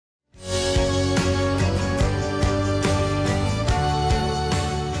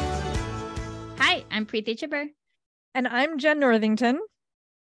Preeti Chibber. And I'm Jen Northington.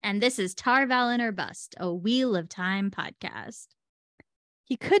 And this is Tar Valon or Bust, a Wheel of Time podcast.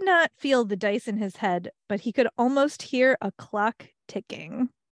 He could not feel the dice in his head, but he could almost hear a clock ticking.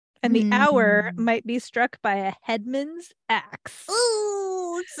 And the hour might be struck by a headman's axe.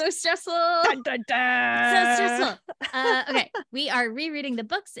 Ooh, it's so stressful. Dun, dun, dun. So stressful. Okay, we are rereading the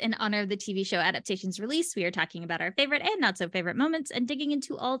books in honor of the TV show adaptation's release. We are talking about our favorite and not so favorite moments and digging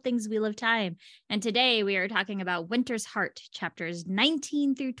into all things Wheel of Time. And today we are talking about Winter's Heart, chapters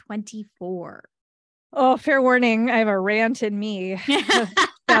 19 through 24. Oh, fair warning. I have a rant in me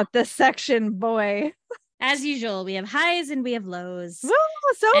about this section, boy. As usual, we have highs and we have lows. Well,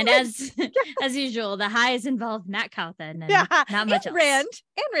 so and as usual, the highs involve Matt Cawthon and not much else.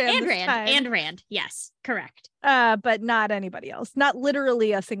 And Rand. Yes, correct. But not anybody else. Not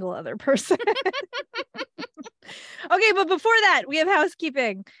literally a single other person. Okay, but before that, we have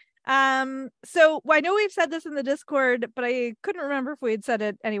housekeeping. So I know we've said this in the Discord, but I couldn't remember if we had said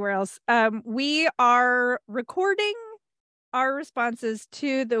it anywhere else. We are recording our responses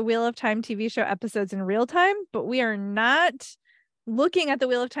to the Wheel of Time TV show episodes in real time, but we are not looking at the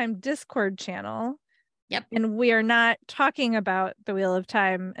Wheel of Time Discord channel. Yep. And we are not talking about the Wheel of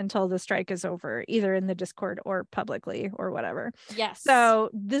Time until the strike is over, either in the Discord or publicly or whatever. Yes. So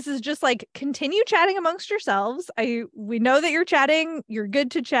this is just like continue chatting amongst yourselves. We know that you're chatting. You're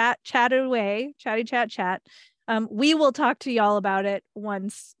good to chat away, chat. We will talk to y'all about it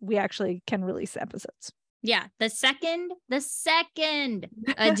once we actually can release episodes. Yeah, the second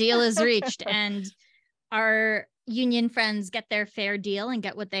a deal is reached and our union friends get their fair deal and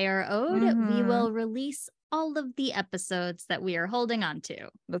get what they are owed, we will release all of the episodes that we are holding on to.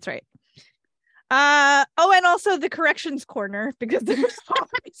 That's right. And also the corrections corner, because there's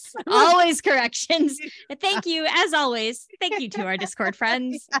always corrections. Thank you, as always. Thank you to our Discord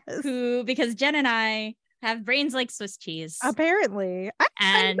friends who, because Jen and I have brains like Swiss cheese. Apparently.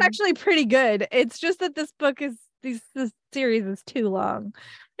 And it's actually pretty good. It's just that this series is too long.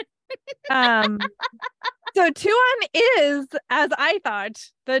 So Tuon is, as I thought,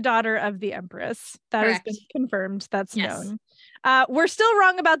 the daughter of the Empress. That Correct. Has been confirmed. That's known. We're still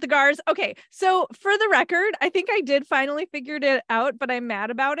wrong about the Gars. Okay, so for the record, I think I did finally figure it out, but I'm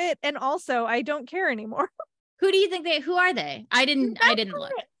mad about it. And also, I don't care anymore. Who do you think who are they? I didn't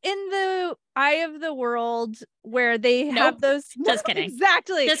look. In the Eye of the World, where they have those. Just kidding.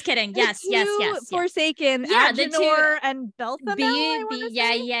 Exactly. Just kidding. Yes. Forsaken, yeah, Agenor and Belthamel. Something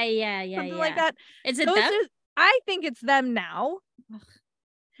like that. Is it them? I think it's them now.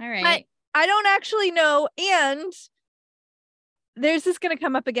 All right. I don't actually know. And there's this going to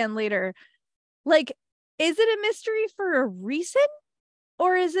come up again later. Like, is it a mystery for a reason?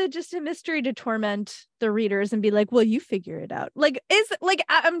 Or is it just a mystery to torment the readers and be like, well, you figure it out?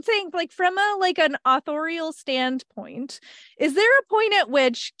 I'm saying, like, from an authorial standpoint, is there a point at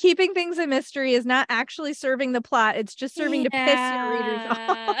which keeping things a mystery is not actually serving the plot? It's just serving to piss your readers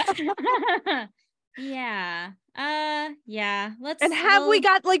off. Yeah. We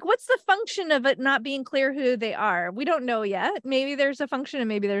got, like, what's the function of it not being clear who they are? We don't know yet. Maybe there's a function and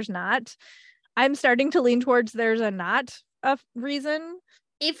maybe there's not. I'm starting to lean towards there's not a reason.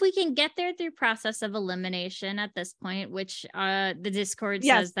 If we can get there through process of elimination at this point, which the Discord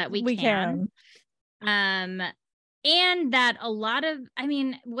says that we can. And that a lot of,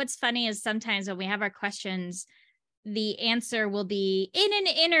 what's funny is sometimes when we have our questions, the answer will be in an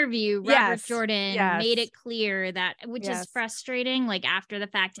interview. Robert Jordan made it clear that, which is frustrating, like after the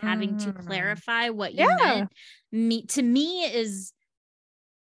fact, having to clarify what you meant. To me is,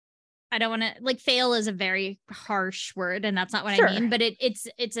 I don't want to, like, fail is a very harsh word, and that's not what I mean, but it's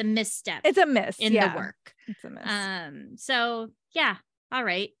a misstep. It's a miss in the work. It's a miss. So yeah. All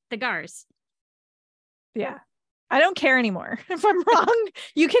right. The Gars. Yeah. I don't care anymore if I'm wrong.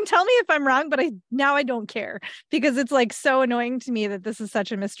 You can tell me if I'm wrong, but I don't care, because it's like so annoying to me that this is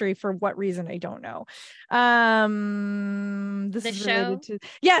such a mystery for what reason I don't know. This is related to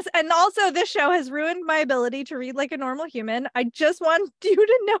and also this show has ruined my ability to read like a normal human. I just want you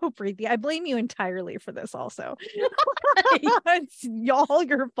to know, Preeti, I blame you entirely for this also. It's all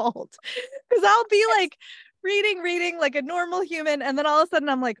your fault, because I'll be like reading like a normal human, and then all of a sudden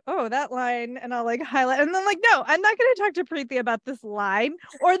I'm like, oh, that line, and I'll like highlight, and then like, no, I'm not going to talk to Preeti about this line.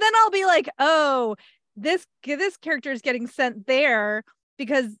 Or then I'll be like, oh, this character is getting sent there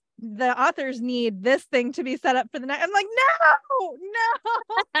because the authors need this thing to be set up for the night. I'm like, no,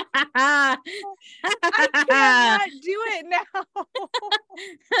 I cannot do it now.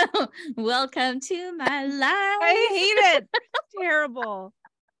 Welcome to my life. I hate it. Terrible.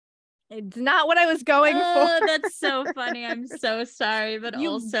 It's not what I was going for. That's so funny. I'm so sorry, but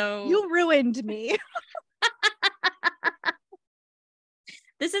also you ruined me.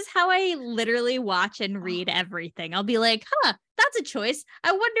 This is how I literally watch and read everything. I'll be like, that's a choice.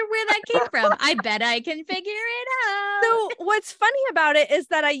 I wonder where that came from. I bet I can figure it out. So what's funny about it is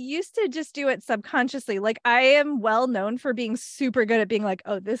that I used to just do it subconsciously. Like I am well known for being super good at being like,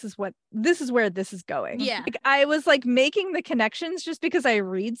 oh, this is where this is going. Yeah. Like I was like making the connections just because I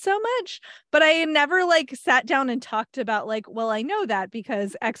read so much, but I never like sat down and talked about like, well, I know that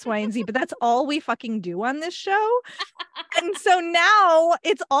because X, Y, and Z, but that's all we fucking do on this show. And so now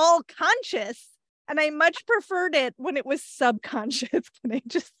it's all conscious. And I much preferred it when it was subconscious. Can I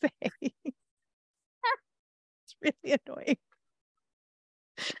just say? It's really annoying.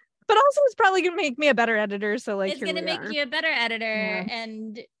 But also it's probably going to make me a better editor. So like, it's going to make you a better editor. Yeah.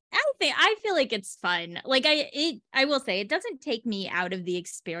 And I feel like it's fun. Like I will say it doesn't take me out of the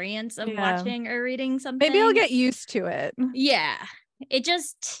experience of watching or reading something. Maybe I'll get used to it. Yeah. It's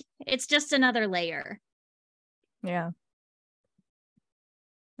just another layer. Yeah.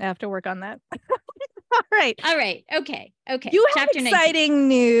 I have to work on that. All right. Okay. You have exciting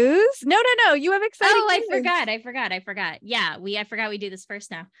news. No. You have exciting news. I forgot. Yeah, I forgot we do this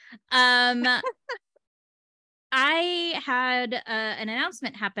first now. I had an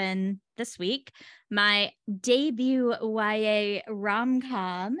announcement happen this week. My debut YA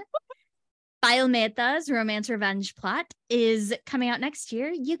rom-com, Biometa's Romance Revenge Plot, is coming out next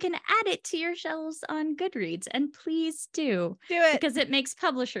year. You can add it to your shelves on Goodreads, and please do it because it makes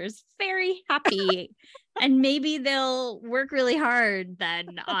publishers very happy. And maybe they'll work really hard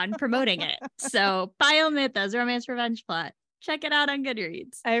then on promoting it. So Biometa's Romance Revenge Plot. Check it out on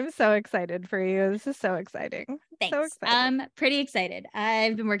Goodreads. I'm so excited for you. This is so exciting. Thanks. So excited. Pretty excited.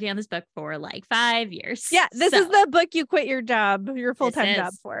 I've been working on this book for like 5 years. Yeah, this is the book you quit your full-time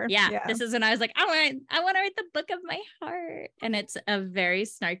job for. Yeah, this is when I was like, I want to write the book of my heart. And it's a very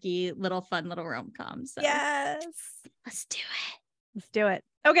snarky, fun little rom-com. So yes. Let's do it. Let's do it.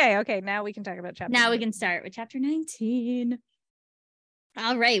 Okay. Now we can talk about chapter 19. We can start with chapter 19.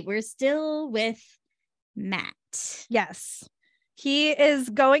 All right. We're still with Matt. Yes. He is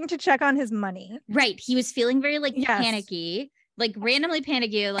going to check on his money. Right. He was feeling very panicky, like randomly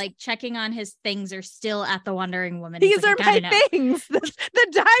panicky, like checking on his things are still at the Wandering Woman. These are my things. The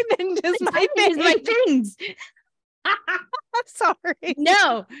diamond is my things. I'm sorry.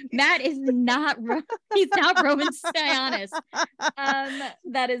 No, Matt is not. He's not Roman Sionis.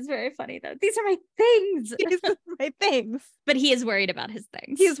 That is very funny though. These are my things. These are my things. But he is worried about his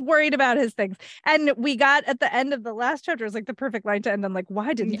things. He's worried about his things. And we got at the end of the last chapter, it was like the perfect line to end on. Like,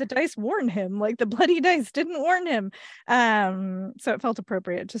 why didn't the dice warn him? Like the bloody dice didn't warn him. So it felt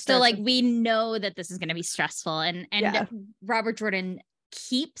appropriate to start. So like we know that this is going to be stressful, and Robert Jordan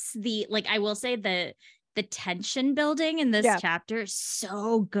keeps I will say the tension building in this chapter is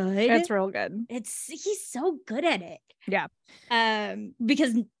so good. It's real good. He's so good at it. Yeah.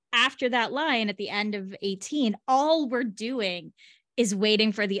 Because after that line at the end of 18, all we're doing is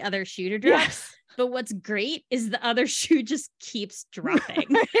waiting for the other shoe to drop. Yes. But what's great is the other shoe just keeps dropping.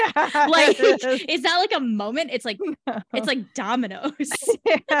 It's not like a moment. It's like it's like dominoes.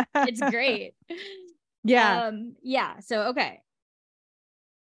 Yeah. It's great. Yeah. So okay.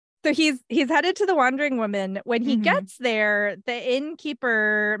 So he's headed to the Wandering Woman. When he gets there, the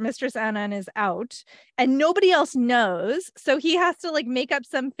innkeeper, Mistress Annan, is out and nobody else knows. So he has to make up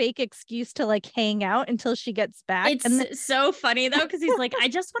some fake excuse to hang out until she gets back. It's so funny though, because he's like, I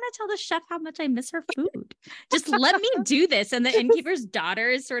just want to tell the chef how much I miss her food. Just let me do this. And the innkeeper's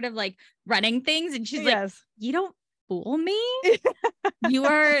daughter is sort of running things. And she's like, you don't fool me.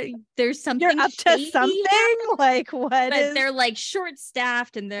 There's something you're up to something but they're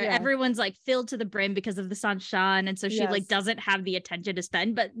short-staffed and everyone's filled to the brim because of the Saint-Jean, and so she doesn't have the attention to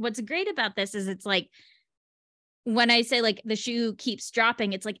spend. But what's great about this is it's when I say the shoe keeps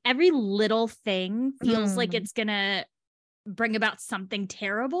dropping, it's every little thing feels like it's gonna bring about something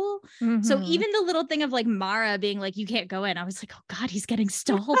terrible. So even the little thing of Mara being you can't go in, I was like, oh god, he's getting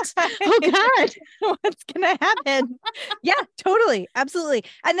stalled. Oh god, what's gonna happen? Yeah, totally, absolutely.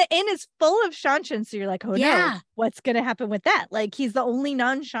 And the inn is full of Shanshan, so you're like, oh no, what's gonna happen with that? He's the only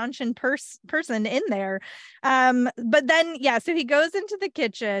non-Shanshan person in there. But then so he goes into the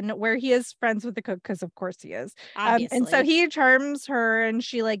kitchen where he is friends with the cook, because of course he is. And so he charms her, and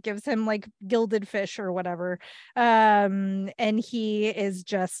she gives him gilded fish or whatever. And he is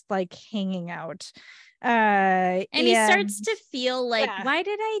just hanging out. And he starts to feel why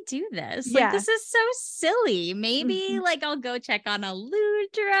did I do this? This is so silly. Maybe I'll go check on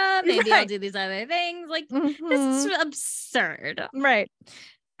Aludra. Maybe I'll do these other things. This is absurd. Right.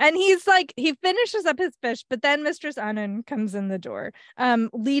 And he's like, he finishes up his fish, but then Mistress Anand comes in the door,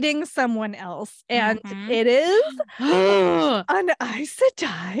 leading someone else. And it is an Aes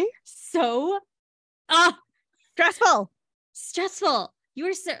Sedai. So stressful. You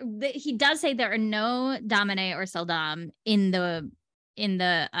were so, he does say there are no Domine or Seldom in the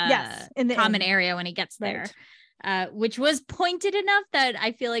common area when he gets there, which was pointed enough that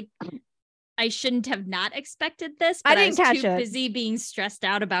I feel like I shouldn't have not expected this, but I was too busy being stressed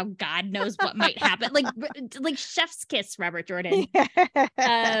out about God knows what might happen. Like chef's kiss, Robert Jordan.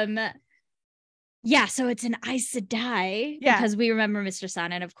 Yeah. So it's an Aes Sedai because we remember Mr.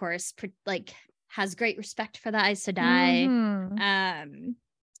 Sonnet, of course, like has great respect for the Aes Sedai. And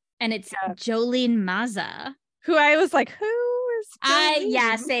it's Jolene Maza, who I was like, who?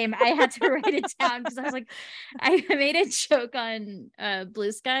 Same. I had to write it down because I was like, I made a joke on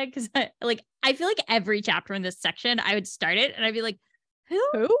Blue Sky because I feel like every chapter in this section I would start it and I'd be like,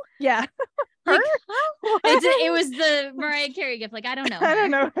 who? Yeah. Like, it was the Mariah Carey gift. Like, I don't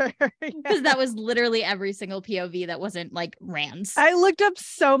know her because that was literally every single POV that wasn't like Rand's. I looked up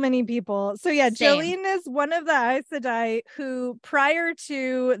so many people. So yeah, Jolene is one of the Aes Sedai who, prior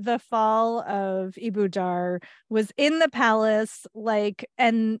to the fall of Ibu Dar, was in the palace.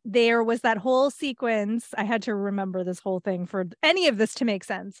 And there was that whole sequence. I had to remember this whole thing for any of this to make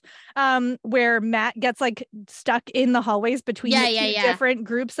sense. Where Mat gets like stuck in the hallways between two different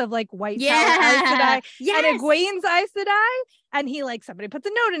groups of like white Tower Aes Sedai and Egwene's Aes Sedai, and he like somebody puts a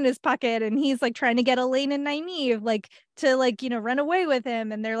note in his pocket and he's like trying to get Elaine and Nynaeve like to like run away with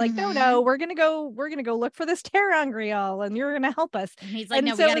him, and they're like no we're gonna go look for this ter'angreal and you're gonna help us, and he's like,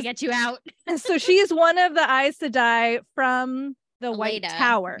 no, we gotta get you out. So she's one of the Aes Sedai from the Aleida. White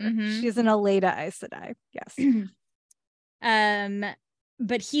Tower. She's an Aleida Aes Sedai. Yes.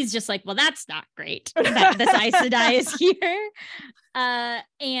 But he's just like, well, that's not great that this Aes Sedai is here.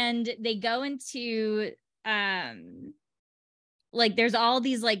 And they go into like there's all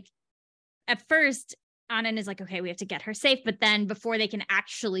these like, at first Anand is like, okay, we have to get her safe, but then before they can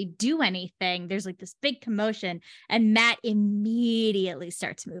actually do anything, there's like this big commotion and Mat immediately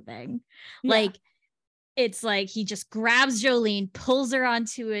starts moving. Like it's like he just grabs Jolene, pulls her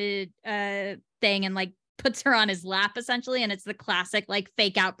onto a thing and like puts her on his lap essentially, and it's the classic like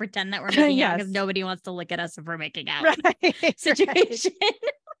fake out, pretend that we're making out because nobody wants to look at us if we're making out situation.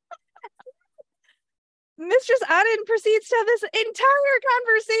 Mistress Anand proceeds to have this entire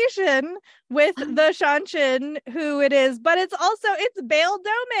conversation with the Seanchan, who it is, but it's Bail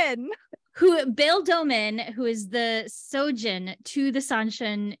Domon. Bail Domon, who is the Sojin to the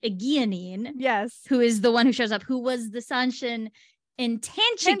Seanchan Egeanin. Yes. Who is the one who shows up, who was the Seanchan in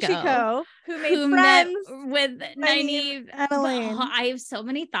Tanchico, who made friends with Nynaeve and Elaine. I have so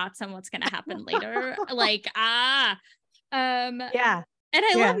many thoughts on what's going to happen later. And I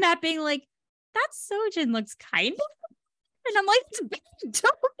love Mat being like, that Sojin looks kind of, and I'm like, it's Bail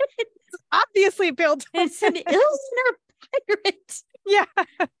Domon. It's obviously Bail Domon. It's an Ilsner pirate. Yeah.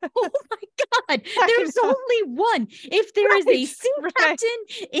 Oh my God. There's only one. If there is a sea captain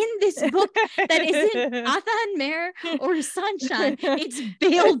in this book that isn't Athan Mer or Sanshan, it's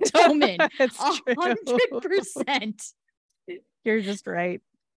Bail Domon. 100%. You're just right.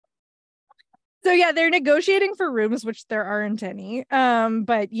 So yeah, they're negotiating for rooms, which there aren't any.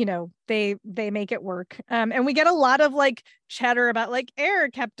 But they make it work. And we get a lot of like chatter about like air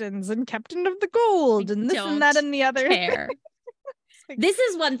captains and captain of the gold and this and that and the other. This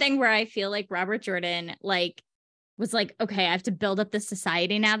is one thing where I feel like Robert Jordan was like, okay, I have to build up this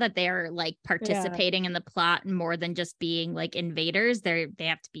society now that they are like participating in the plot more than just being like invaders. They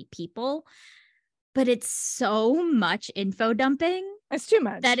have to be people. But it's so much info dumping. It's too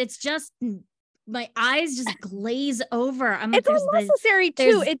much. That it's just my eyes just glaze over. I'm it's unnecessary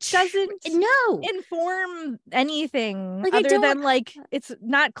too. It doesn't inform anything other than like it's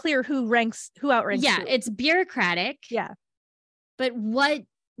not clear who outranks who. It's bureaucratic. Yeah. But what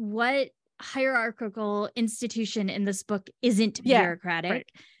hierarchical institution in this book isn't bureaucratic?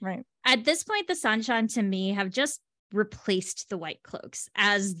 Right. At this point, the Seanchan to me have just replaced the White Cloaks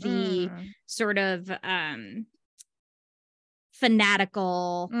as the sort of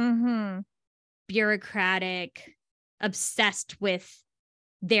fanatical, bureaucratic, obsessed with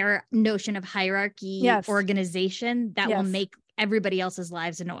their notion of hierarchy organization that will make everybody else's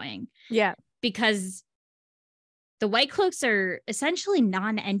lives annoying. Yeah. Because the White Cloaks are essentially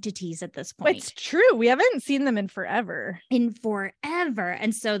non-entities at this point. It's true. We haven't seen them in forever. And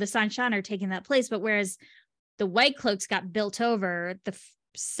so the Seanchan are taking that place. But whereas the White Cloaks got built over the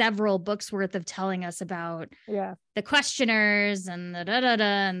several books worth of telling us about the questioners and the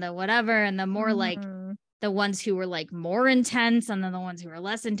and the whatever, and the more like the ones who were like more intense and then the ones who were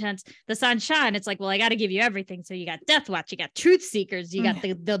less intense. The Sanshan, it's like, well, I got to give you everything. So you got Death Watch, you got Truth Seekers, you got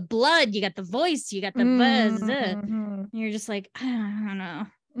the blood, you got the voice, you got the buzz. And you're just like, I don't know.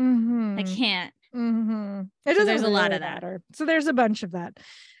 I can't. So there's a lot of that. So there's a bunch of that.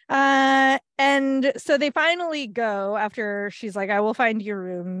 And so they finally go after she's like, I will find your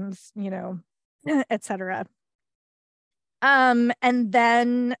rooms, you know, etc. And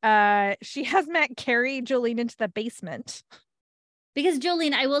then she has Matt carry Jolene into the basement. Because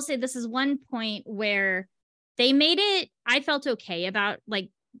Jolene, I will say this is one point where they made it, I felt okay about like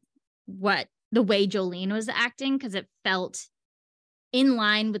what the way Jolene was acting, because it felt in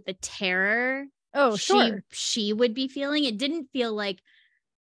line with the terror she would be feeling. It didn't feel like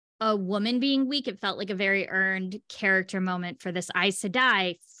a woman being weak. It felt like a very earned character moment for this Aes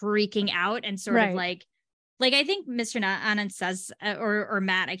Sedai freaking out and sort of like I think Mr. Anand says, or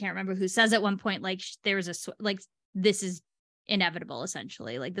Matt, I can't remember who says at one point, like there was like, this is inevitable,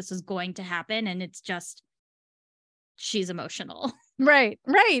 essentially, like this is going to happen. And it's just, she's emotional. Right.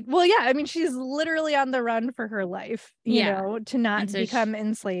 Well, yeah, I mean, she's literally on the run for her life, you know, to not become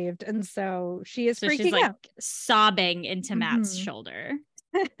enslaved. And so she is freaking out. Like sobbing into Matt's shoulder.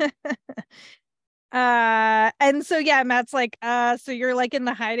 And so yeah, Matt's like, so you're like in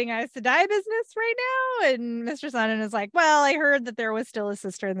the hiding Aes Sedai business right now? And Mr. Sonnen is like, well, I heard that there was still a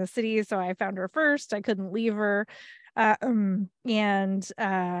sister in the city, so I found her first. I couldn't leave her. And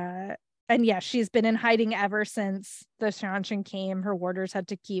yeah, she's been in hiding ever since the Seanchan came. Her warders had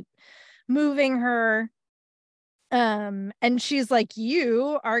to keep moving her. And she's like,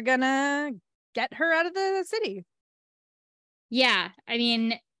 you are gonna get her out of the city. Yeah, I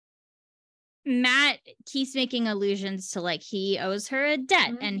mean, Matt keeps making allusions to like he owes her a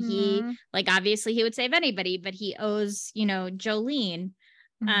debt, and he like obviously he would save anybody, but he owes, you know, Jolene.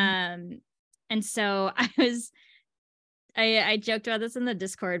 And so I joked about this in the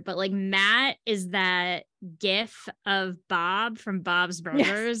Discord, but like Matt is that gif of Bob from Bob's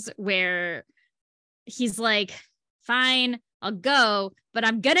Burgers where he's like, fine, I'll go, but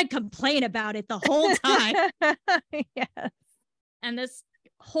I'm gonna complain about it the whole time. Yes. And this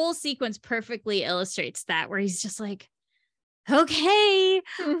whole sequence perfectly illustrates that, where he's just like, okay,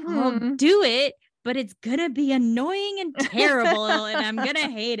 I'll do it, but it's gonna be annoying and terrible and I'm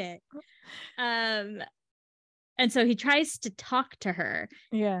gonna hate it. And so he tries to talk to her.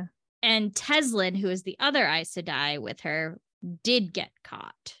 Yeah. And Teslin, who is the other Aes Sedai with her, did get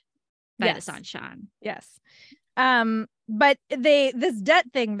caught by the Sanshan. Yes. But this debt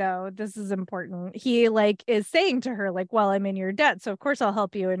thing though, this is important. He like is saying to her like, well, I'm in your debt, so of course I'll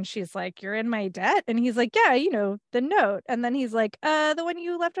help you. And she's like, you're in my debt? And he's like, yeah, you know, the note. And then he's like, the one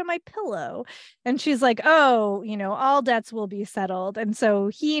you left on my pillow. And she's like, oh, you know, all debts will be settled. And so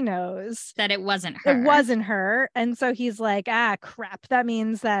he knows that it wasn't her. And so he's like, ah, crap. That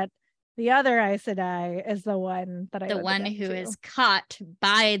means that the other Aes Sedai is the one that the one who is caught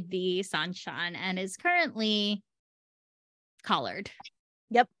by the Sanshan and is currently collared.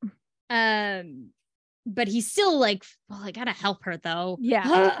 Yep. But he's still like, well, I gotta help her though.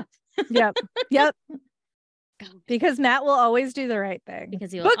 Yeah. Yep. Because Matt will always do the right thing.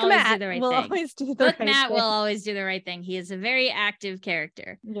 Because he will always do the right thing. Always do the right thing. Matt will always do the right thing. He is a very active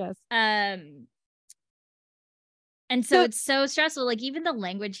character. Yes. And so it's so stressful. Like even the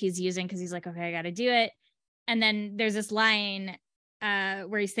language he's using, because he's like, okay, I gotta do it. And then there's this line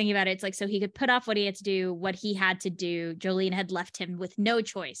where he's thinking about it. It's like, so he could put off what he had to do, what he had to do. Jolene had left him with no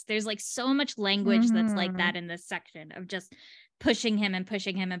choice. There's like so much language that's like that in this section of just pushing him and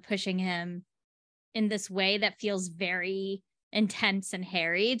pushing him and pushing him in this way that feels very intense and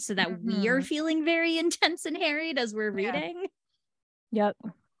harried, so that we are feeling very intense and harried as we're reading. Yep.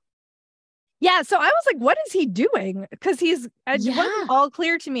 Yeah, so I was like, what is he doing? Because it wasn't all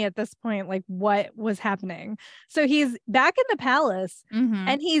clear to me at this point, like what was happening. So he's back in the palace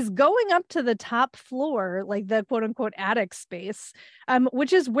and he's going up to the top floor, like the quote unquote attic space,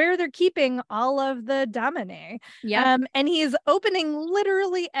 which is where they're keeping all of the Damane. Yeah. And he's opening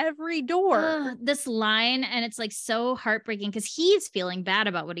literally every door. This line, and it's like so heartbreaking because he's feeling bad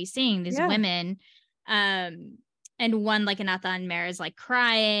about what he's seeing. These women, and one, like Anathan Mare, is like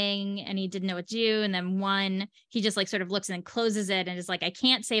crying and he didn't know what to do. And then one, he just like sort of looks and then closes it and is like, I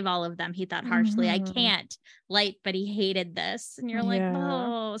can't save all of them. He thought harshly, I can't. Light, but he hated this. And you're like,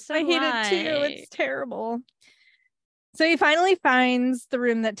 oh, so I hate it too. It's terrible. So he finally finds the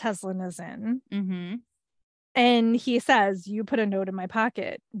room that Teslin is in. And he says, you put a note in my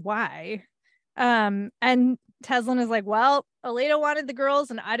pocket. Why? And Teslin is like, well, Aleda wanted the girls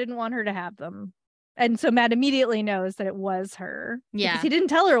and I didn't want her to have them. And so Matt immediately knows that it was her. Yeah. Because he didn't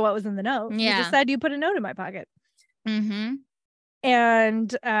tell her what was in the note. Yeah. He just said, you put a note in my pocket. Mm-hmm.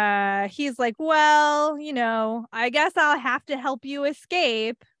 And he's like, well, I guess I'll have to help you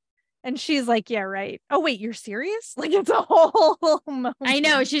escape. And she's like, yeah, right. Oh, wait, you're serious? Like, it's a whole moment. I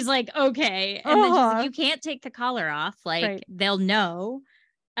know. She's like, okay. And then she's like, you can't take the collar off. Like, they'll know.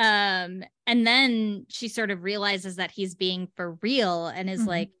 And then she sort of realizes that he's being for real and is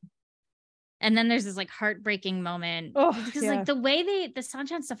like, and then there's this like heartbreaking moment. Because like the way the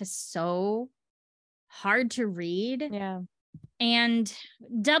Sanchan stuff is so hard to read. Yeah. And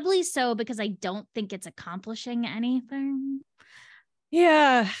doubly so because I don't think it's accomplishing anything.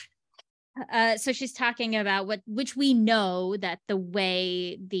 Yeah. So she's talking about which we know that the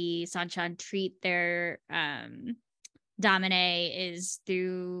way the Sanchan treat their Damane is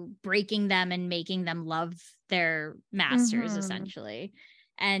through breaking them and making them love their masters, essentially.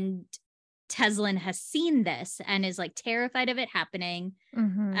 And Teslin has seen this and is like terrified of it happening.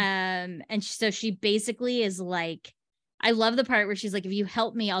 And so she basically is like, I love the part where she's like, if you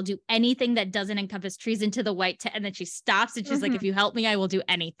help me, I'll do anything that doesn't encompass treason to the white. And then she stops and she's like, if you help me, I will do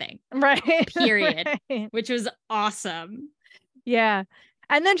anything. Right. Period. Which was awesome. Yeah.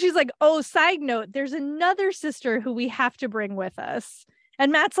 And then she's like, oh, side note, there's another sister who we have to bring with us.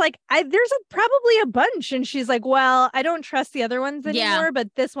 And Matt's like, there's probably a bunch. And she's like, well, I don't trust the other ones anymore,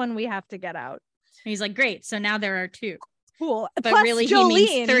 but this one we have to get out. And he's like, great. So now there are 2. Cool. But plus really Jolene. He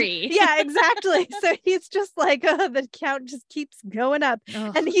means 3. Yeah, exactly. So he's just like, the count just keeps going up.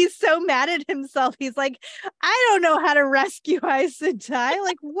 Ugh. And he's so mad at himself. He's like, I don't know how to rescue Aes Sedai.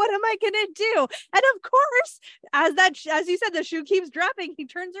 Like, what am I gonna do? And of course, as you said, the shoe keeps dropping. He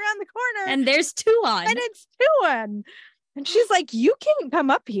turns around the corner. And there's Tuon. And it's Tuon. And she's like, you can't come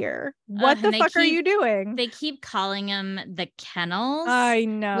up here. What the fuck are you doing? They keep calling him the Kennels. I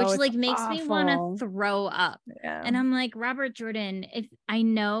know. Which like makes me want to throw up. Yeah. And I'm like, Robert Jordan, if I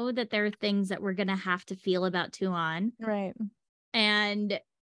know that there are things that we're going to have to feel about Tuon. Right. And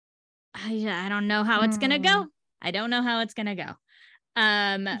I don't know how it's going to go. I don't know how it's going to go.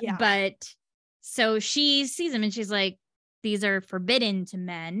 But so she sees him and she's like, these are forbidden to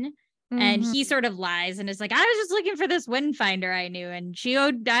men. And he sort of lies and is like, I was just looking for this Windfinder I knew, and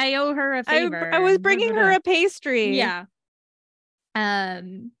I owe her a favor. I was bringing her a pastry. Yeah.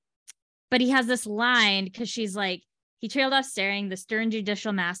 But he has this line because she's like, he trailed off staring. The stern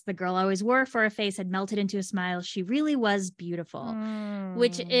judicial mask the girl always wore for a face had melted into a smile. She really was beautiful,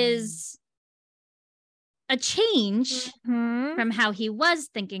 which is a change from how he was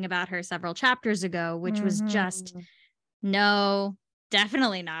thinking about her several chapters ago, which was just, no,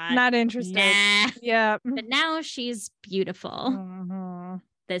 definitely not. Not interested. Nah. Yeah. But now she's beautiful.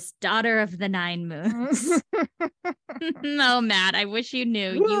 This daughter of the 9 moons. Oh, Matt, I wish you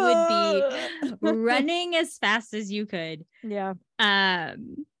knew. You would be running as fast as you could. Yeah.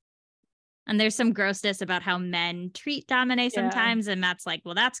 And there's some grossness about how men treat Damane sometimes. And Matt's like,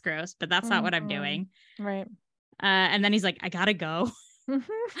 well, that's gross, but that's not what I'm doing. Right. And then he's like, I gotta go.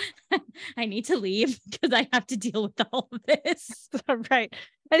 I need to leave because I have to deal with all of this. Right.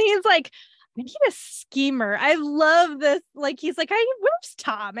 And he's like, I need a schemer. I love this. Like, he's like, where's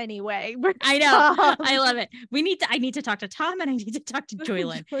Tom anyway? I know. Tom? I love it. I need to talk to Tom and I need to talk to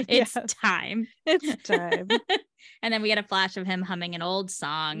Joylin. It's time. It's time. And then we get a flash of him humming an old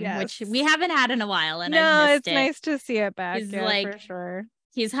song, which we haven't had in a while. And no, I missed it's nice to see it back. He's like, for sure.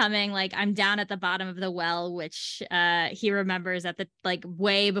 He's humming like I'm down at the bottom of the well, which he remembers at the like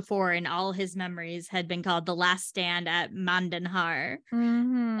way before in all his memories had been called the last stand at Mandanhar.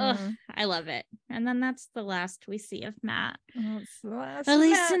 Ugh, I love it. And then that's the last we see of Matt. At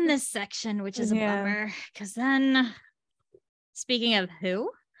least in this section, which is a bummer. Because then, speaking of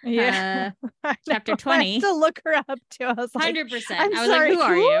who? Yeah. Chapter 20. I have to look her up too. I was like, 100%. I was like, who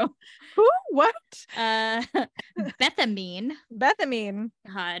are you? Who? What? Bethamine. Bethamine.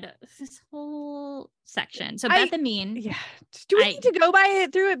 God, this whole section. So Bethamine. Yeah. Do we need to go by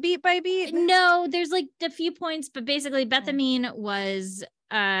it through it beat by beat? No, there's like a few points, but basically Bethamine was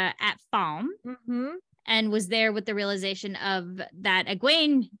at Falme and was there with the realization of that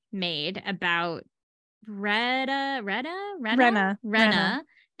Egwene made about Rena.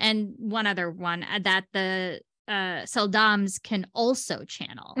 And one other one that the Seldams can also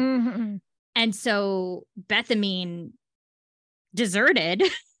channel. And so Bethamine deserted,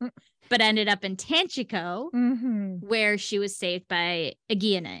 but ended up in Tanchico, where she was saved by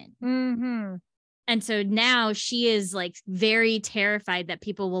Aegianan. And so now she is like very terrified that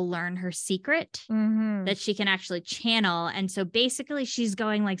people will learn her secret, that she can actually channel. And so basically she's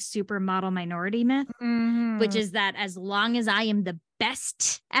going like supermodel minority myth, which is that as long as I am the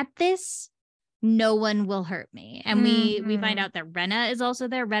best at this, no one will hurt me. And we find out that Rena is also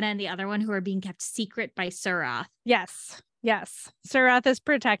there. Rena and the other one who are being kept secret by Surath. Yes. Surath is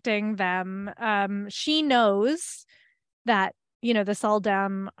protecting them. She knows that, the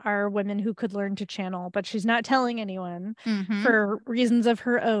Saldam are women who could learn to channel, but she's not telling anyone for reasons of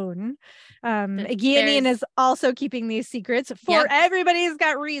her own. Aegianian is also keeping these secrets for everybody's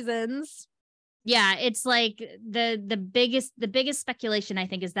got reasons. Yeah, it's like the biggest speculation, I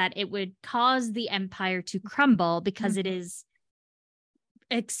think, is that it would cause the Empire to crumble because it is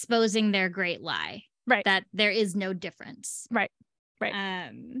exposing their great lie. Right. That there is no difference. Right.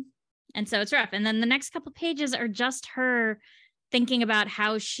 And so it's rough. And then the next couple pages are just her thinking about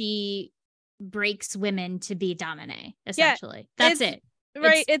how she breaks women to be Domine, essentially. That's it.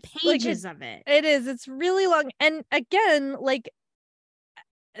 Right. It's pages of it. It is. It's really long. And again, like,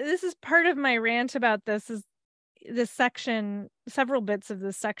 this is part of my rant about this, is this section, several bits of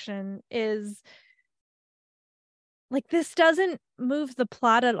this section is like, this doesn't move the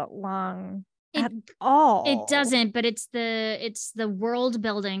plot along at all. It doesn't, but it's the world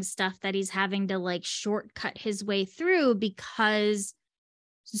building stuff that he's having to like shortcut his way through, because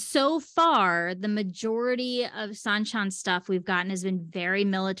so far the majority of Sanshan stuff we've gotten has been very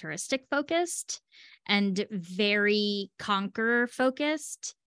militaristic focused and very conqueror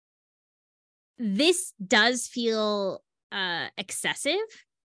focused. This does feel excessive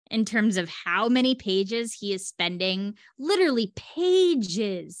in terms of how many pages he is spending, literally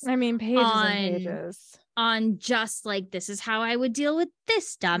pages. I mean, pages on just like, this is how I would deal with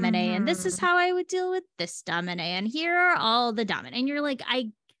this Domine, and this is how I would deal with this Domine, and here are all the Domine. And you're like,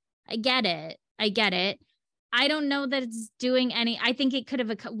 I get it. I don't know that it's doing any. I think it could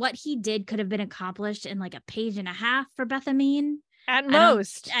have, what he did could have been accomplished in like a page and a half for Bethamine. At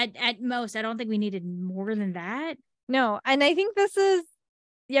most. At most. I don't think we needed more than that. No. And I think this is,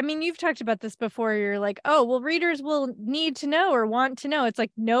 I mean, you've talked about this before. You're like, oh, well, readers will need to know or want to know. It's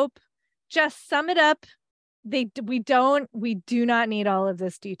like, nope, just sum it up. We do not need all of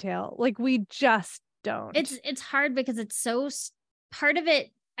this detail. Like, we just don't. It's hard because it's so part of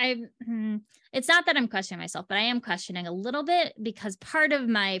it. It's not that I'm questioning myself, but I am questioning a little bit, because part of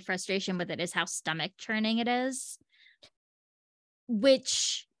my frustration with it is how stomach churning it is,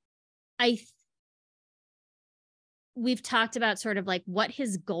 which we've talked about sort of like what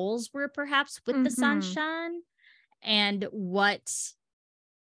his goals were perhaps with the Sanshan, and what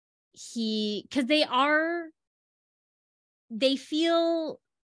because they feel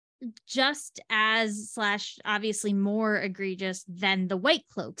just as / obviously more egregious than the White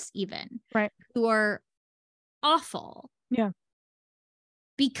Cloaks, even, right, who are awful,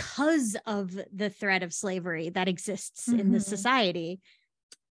 because of the threat of slavery that exists in this society.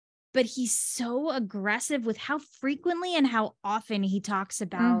 But he's so aggressive with how frequently and how often he talks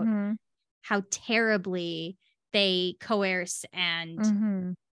about how terribly they coerce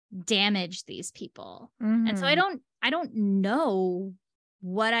and damage these people. And so I don't know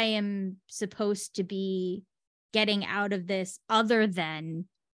what I am supposed to be getting out of this other than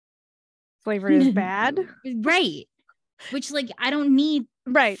slavery is bad. Right. Which, like, I don't need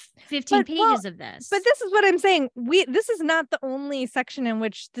 15 pages of this. But this is what I'm saying. This is not the only section in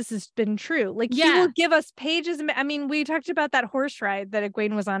which this has been true. Like, he will give us pages. I mean, we talked about that horse ride that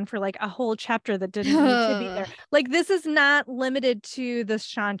Egwene was on for like a whole chapter that didn't need to be there. Like, this is not limited to the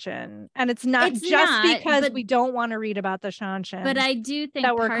Seanchan, and it's not because we don't want to read about the Seanchan. But I do think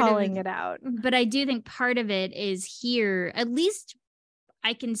that we're calling it out. But I do think part of it is here. At least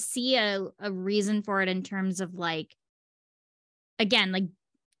I can see a reason for it in terms of, like, again, like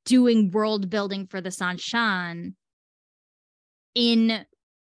doing world building for the Sanshan in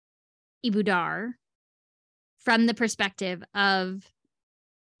Ibudar from the perspective of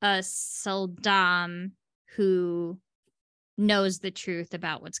a Saldam who knows the truth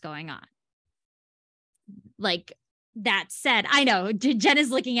about what's going on. Like, that said, I know Jen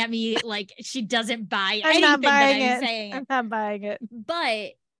is looking at me like she doesn't buy anything that I'm saying. I'm not buying it.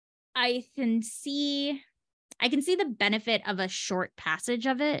 But I can see the benefit of a short passage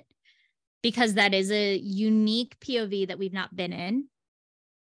of it, because that is a unique POV that we've not been in.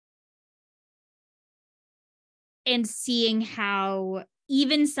 And seeing how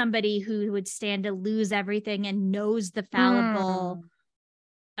even somebody who would stand to lose everything and knows the fallible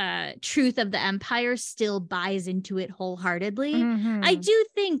truth of the Empire still buys into it wholeheartedly. I do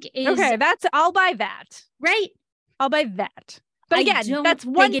think okay, I'll buy that. Right? I'll buy that. But again, that's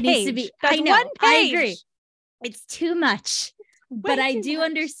one page. Needs to be, that's one page. I agree. It's too much, but I do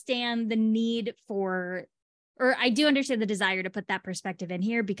understand the need for, or I do understand the desire to put that perspective in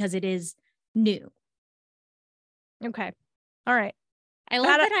here because it is new. Okay. All right. I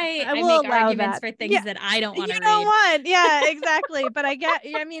love that I make arguments for things that I don't want to read. You don't want. Yeah, exactly. But I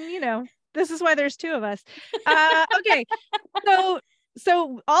mean, this is why there's two of us. Okay.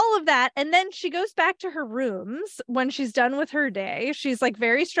 So all of that. And then she goes back to her rooms when she's done with her day. She's like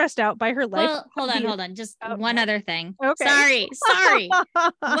very stressed out by her life. Well, hold on. Just one other thing. Okay. Sorry.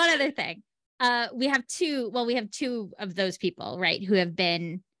 One other thing. We have two of those people, right? We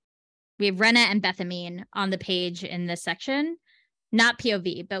have Rena and Bethamine on the page in this section. Not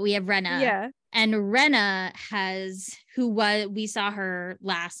POV, but we have Rena. Yeah. And Rena we saw her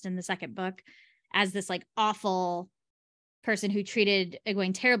last in the second book as this like awful person who treated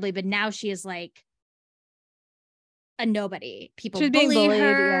Egwene terribly, but now she is like a nobody. People bully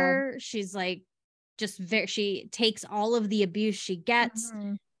her. Yeah. She's like she takes all of the abuse she gets.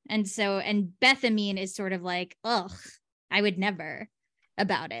 Mm-hmm. And Bethamine is sort of like, ugh, I would never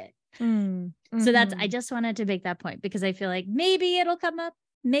about it. Mm-hmm. So I just wanted to make that point because I feel like maybe it'll come up.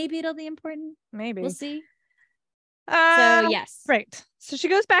 Maybe it'll be important. Maybe. We'll see. So yes. Right. So she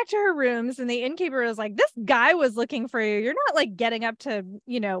goes back to her rooms and the innkeeper is like, this guy was looking for you. You're not like getting up to,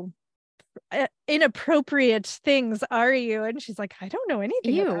 inappropriate things, are you? And she's like, I don't know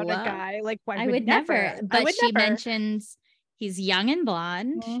anything about a guy. Like, I would never. But she mentions he's young and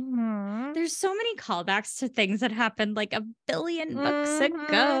blonde. Mm-hmm. There's so many callbacks to things that happened like a billion books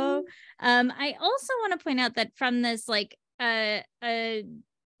ago. I also want to point out that from this like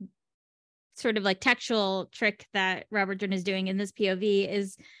sort of like textual trick that Robert Jordan is doing in this POV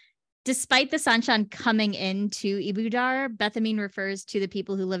is, despite the Sanshan coming into Ibudar, Bethamine refers to the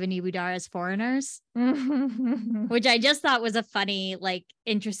people who live in Ibudar as foreigners, which I just thought was a funny, like,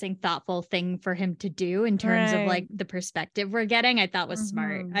 interesting, thoughtful thing for him to do in terms of like the perspective we're getting. I thought was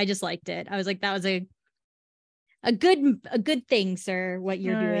smart. I just liked it. I was like, that was a good thing, sir, what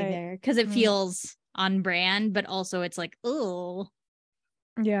you're doing there, because it feels on brand, but also it's like, oh,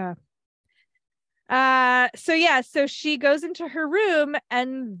 yeah. So she goes into her room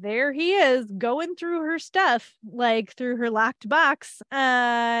and there he is going through her stuff, like through her locked box.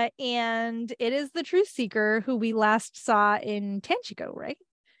 And it is the Truth Seeker who we last saw in Tanchico, right?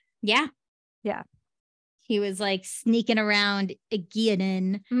 Yeah. Yeah. He was like sneaking around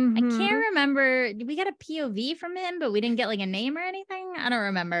Aegeanin. Mm-hmm. I can't remember. Did we get a POV from him, but we didn't get like a name or anything? I don't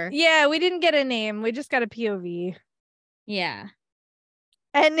remember. Yeah, we didn't get a name. We just got a POV. Yeah.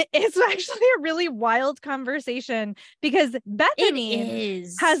 And it's actually a really wild conversation because Bethamine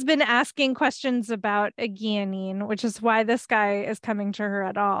has been asking questions about Aegeanin, which is why this guy is coming to her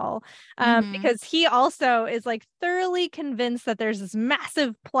at all. Because he also is like thoroughly convinced that there's this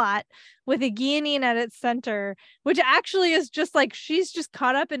massive plot with Aegeanin at its center, which actually is just like, she's just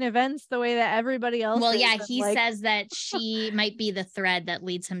caught up in events the way that everybody else is. Yeah, he says that she might be the thread that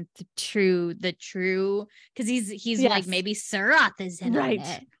leads him to the true, because he's like, maybe Surath is in on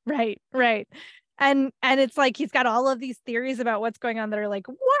it. Right. And it's like he's got all of these theories about what's going on that are like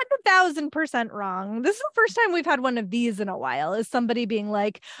 1000% wrong. This is the first time we've had one of these in a while, is somebody being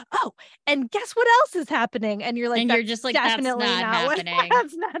like, oh, and guess what else is happening? And you're like, and you're just like, definitely not happening.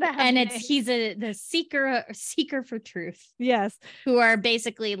 That's not happening. And he's the seeker for truth. Yes. Who are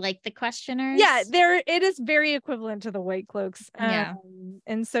basically like the questioners. Yeah, it is very equivalent to the White Cloaks.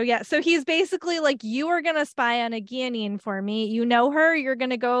 And so he's basically like, you are gonna spy on Aegeanin for me. You know her, you're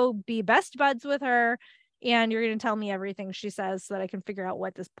gonna go be best buds with her. And you're going to tell me everything she says so that I can figure out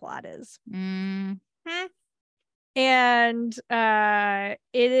what this plot is. Mm-hmm. And it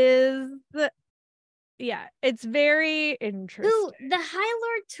is it's very interesting. Who the High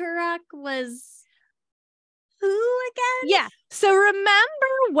Lord Turok was? Who again? Yeah. So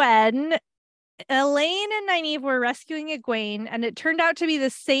remember when Elaine and Nynaeve were rescuing Egwene, and it turned out to be the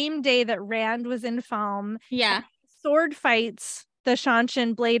same day that Rand was in Falme. Yeah. Sword fights the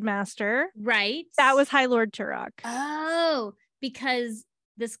Shanshan Blade Master. Right. That was High Lord Turok. Oh, because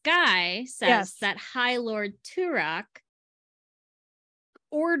this guy says that High Lord Turok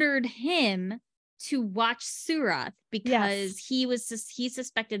ordered him to watch Surath because he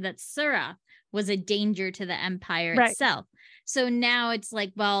suspected that Surath was a danger to the Empire itself. So now it's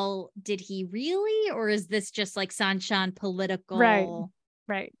like, well, did he really? Or is this just like Sanshan political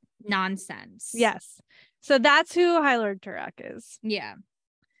nonsense? Yes. So that's who High Lord Turok is. Yeah.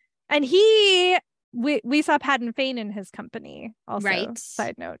 And we saw Padden Fane in his company also. Right.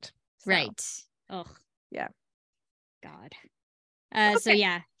 Side note. So. Right. Oh. Yeah. God. So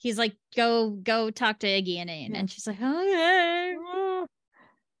yeah, he's like, go talk to Aegeanin. And she's like, okay.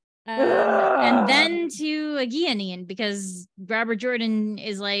 And then to Aegeanin, because Robert Jordan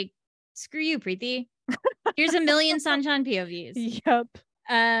is like, screw you, Preeti. Here's a million Sanshan POVs. Yep.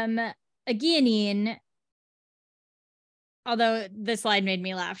 Aegeanin although this line made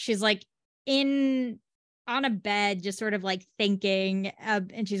me laugh. She's like on a bed, just sort of like thinking,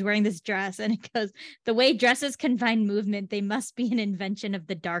 and she's wearing this dress, and it goes, the way dresses confine movement, they must be an invention of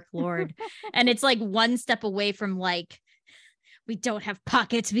the Dark Lord. And it's like one step away from like, we don't have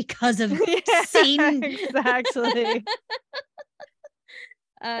pockets because of Satan. Exactly.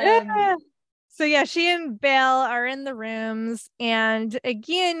 So yeah, she and Bael are in the rooms, and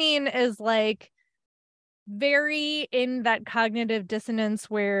Aegianine is like very in that cognitive dissonance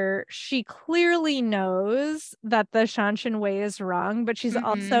where she clearly knows that the Seanchan way is wrong, but she's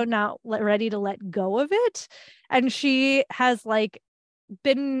also not ready to let go of it. And she has like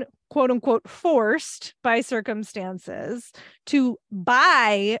been quote unquote forced by circumstances to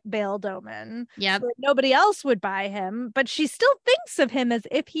buy Bael Domon. Yeah. So nobody else would buy him, but she still thinks of him as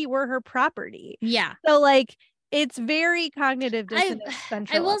if he were her property. Yeah. So like it's very cognitive dissonance.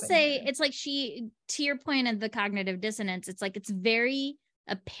 I will say it's like to your point of the cognitive dissonance, it's like it's very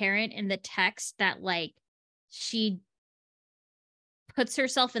apparent in the text that like she puts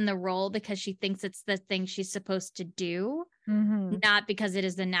herself in the role because she thinks it's the thing she's supposed to do, not because it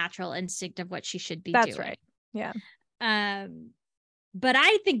is the natural instinct of what she should be doing. That's right. Yeah. But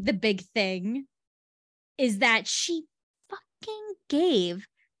I think the big thing is that she fucking gave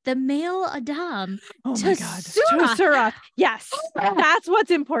the male Adam to Surath. Yes, that's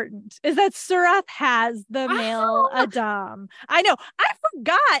what's important, is that Surath has the male Adam. I know. I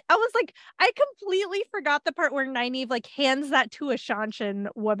forgot. I was like, I completely forgot the part where Nynaeve like hands that to a Seanchan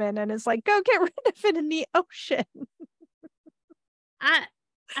woman and is like, go get rid of it in the ocean.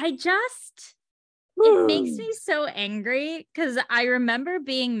 It makes me so angry because I remember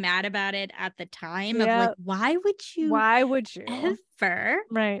being mad about it at the time of like, why would you ever?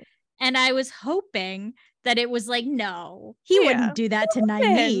 Right. And I was hoping that it was like, no, he wouldn't do that to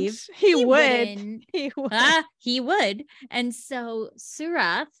Nynaeve. He would. He would. And so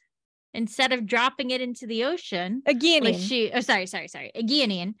Surath, instead of dropping it into the ocean, Aegianine.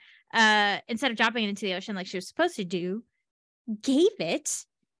 Aegianine, instead of dropping it into the ocean like she was supposed to do, gave it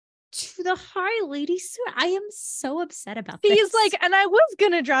to the High Lady Surath. I am so upset about this. He's like, and I was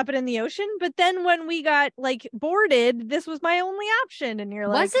gonna drop it in the ocean, but then when we got like boarded, this was my only option. And you're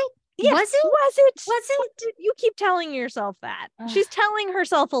like, was it? Yes, was it? You keep telling yourself that. She's telling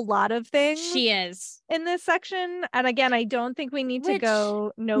herself a lot of things. She is in this section. And again, I don't think we need to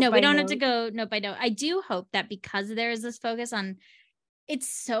go note by no, we don't note. have to go note by note. I do hope that because there is this focus on, it's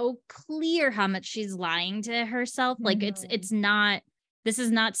so clear how much she's lying to herself. Like it's not, this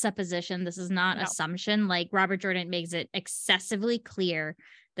is not supposition. This is not assumption. Like Robert Jordan makes it excessively clear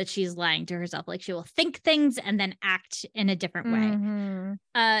that she's lying to herself. Like she will think things and then act in a different way.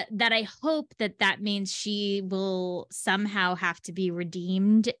 That I hope that means she will somehow have to be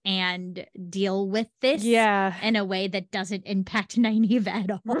redeemed and deal with this in a way that doesn't impact Nynaeve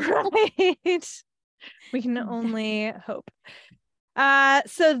at all. Right. We can only hope.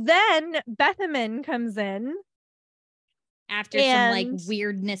 So then Bethamon comes in. After some like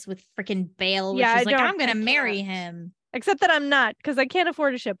weirdness with freaking Bael, where she's like, I'm gonna marry him. Except that I'm not, because I can't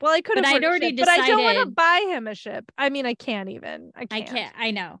afford a ship. Well, I could afford a ship, but I don't want to buy him a ship. I mean, I can't even. I can't.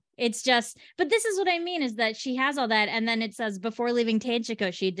 I know. It's just, but this is what I mean, is that she has all that, and then it says before leaving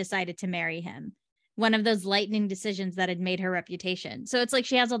Tanchico, she decided to marry him. One of those lightning decisions that had made her reputation. So it's like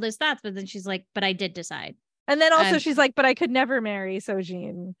she has all those thoughts, but then she's like, but I did decide. And then also she's like, but I could never marry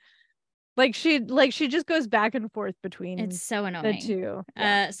Sojin. Like she just goes back and forth between. It's so annoying. The two.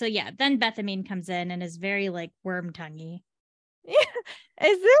 So then Bethamine comes in and is very like worm tonguey. Yeah.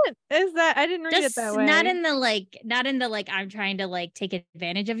 Is that I didn't read it that way. Not in the like I'm trying to like take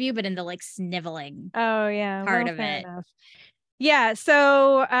advantage of you, but in the like sniveling. Oh yeah. Part of it. Enough. Yeah,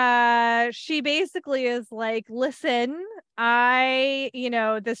 so she basically is like, listen,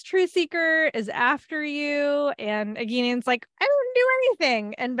 this truth seeker is after you, and Aegianine's like, I don't do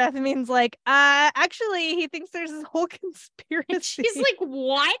anything, and Bethamine's like, actually he thinks there's this whole conspiracy. And she's like,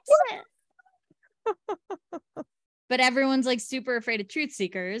 what? But everyone's like super afraid of truth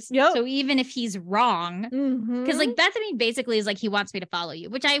seekers. Yep. So even if he's wrong, because like Bethamine basically is like, he wants me to follow you,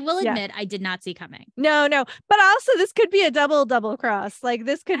 which I will admit I did not see coming. No, but also this could be a double cross. Like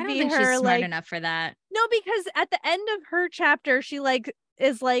this could be her she's smart like enough for that. No, because at the end of her chapter, she like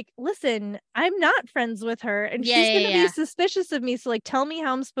is like, listen, I'm not friends with her, and she's gonna be suspicious of me, so like tell me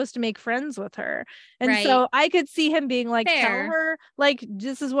how I'm supposed to make friends with her. And so I could see him being like, tell her like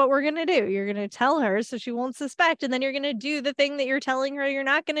this is what we're gonna do. You're gonna tell her so she won't suspect, and then you're gonna do the thing that you're telling her you're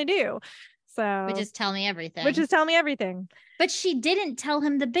not gonna do. So which is tell me everything. But she didn't tell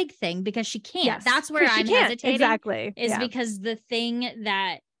him the big thing because she can't. That's where I'm hesitating. Exactly. Because the thing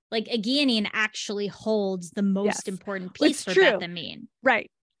that like Aegeanin actually holds the most important piece for Bethamine. Right.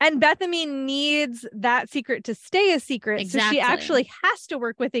 And Bethamine needs that secret to stay a secret. Exactly. So she actually has to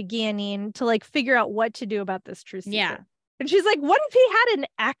work with Aegeanin to like figure out what to do about this true secret. Yeah. And she's like, what if he had an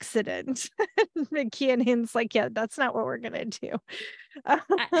accident? Aegeanin's like, yeah, that's not what we're going to do.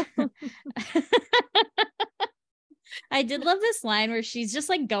 I did love this line where she's just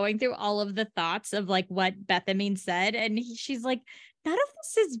like going through all of the thoughts of like what Bethamine said. And she's like, none of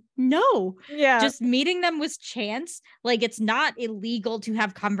this is just meeting them was chance. Like, it's not illegal to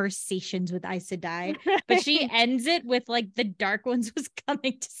have conversations with Aes Sedai, right. But she ends it with like the Dark Ones was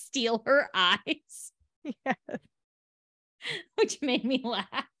coming to steal her eyes. Yes. Which made me laugh.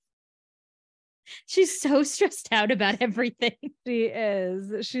 She's so stressed out about everything. She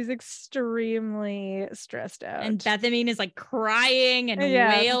is. She's extremely stressed out. And Bethamine is like crying and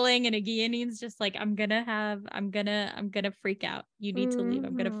wailing, and Aegeanin's just like, I'm gonna freak out. You need to leave.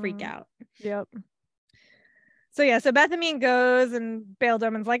 I'm gonna freak out. Yep. So Bethamine goes, and Bayle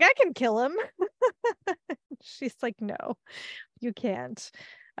Dommon's like, I can kill him. She's like, no, you can't.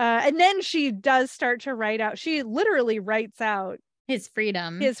 And then she does start to write out. She literally writes out his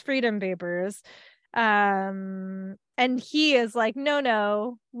freedom papers. And he is like,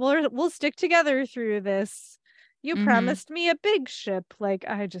 no, we'll stick together through this. You promised me a big ship. Like,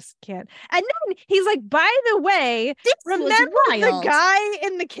 I just can't. And then he's like, by the way, remember the guy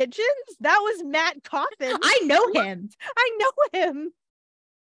in the kitchens? That was Mat Coffin. I know him. I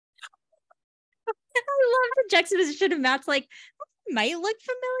love the juxtaposition of Matt's like, might look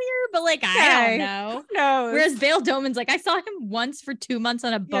familiar, but like, I don't know. No. Whereas Bayle Dommon's like, I saw him once for 2 months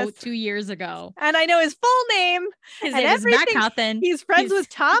on a boat 2 years ago. And I know his full name. His name is Mat Coffin. He's friends with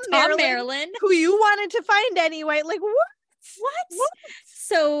Tom Merrilin, who you wanted to find anyway. Like, what?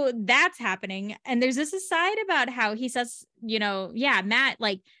 So that's happening. And there's this aside about how he says, Matt,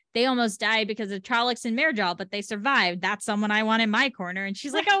 like, they almost died because of Trollocs and Mairdral, but they survived. That's someone I want in my corner. And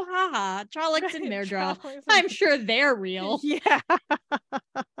she's like, oh, haha, Trollocs and Mairdral. I'm sure they're real. Yeah.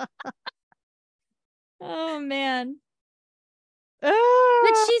 Oh, man. But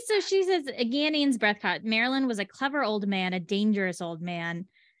she says, Aegeanin's breath caught. Merrilin was a clever old man, a dangerous old man.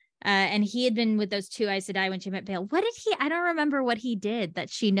 And he had been with those two Aes Sedai when she met Bayle. What did I don't remember what he did that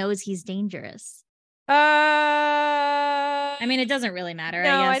she knows he's dangerous. I mean, it doesn't really matter.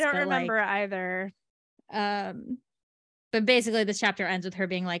 No, I guess, I don't remember either. But basically this chapter ends with her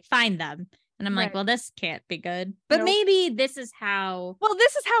being like, find them. And I'm like, well, this can't be good. But maybe this is how. Well,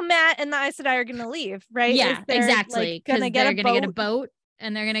 this is how Mat and the Aes Sedai are going to leave, right? Yeah, exactly. Because they're going to get a boat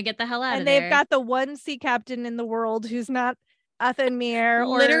and they're going to get the hell out of there. And they've got the one sea captain in the world who's not Athenmere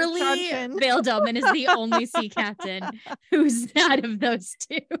or literally Bayle Dommon is the only sea captain who's not of those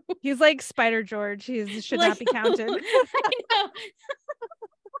two. He's like Spider George. He should not be counted. I know.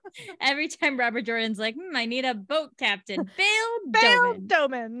 Every time Robert Jordan's like, I need a boat captain. Bayle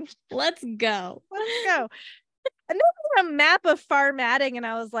Dommon. Let's go. And then a map of Far Madding, and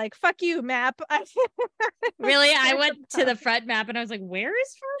I was like, fuck you, map. Really? I went to the front map and I was like, where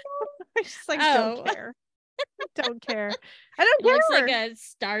is Far Madding? I just like don't care. Don't care. I don't care. It looks like a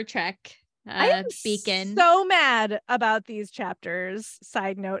Star Trek beacon. So mad about these chapters.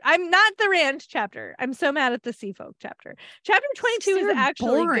 Side note, I'm not the Rand chapter. I'm so mad at the Sea Folk chapter. Chapter 22 is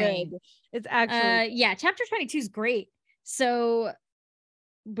actually good. It's actually chapter 22 is great. So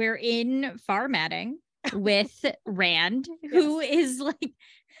we're in Far Madding with Rand, who is like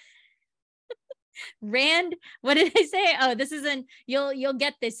Rand, what did I say? Oh, this isn't, you'll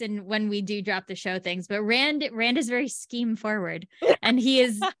get this in when we do drop the show things, but Rand is very scheme forward, and he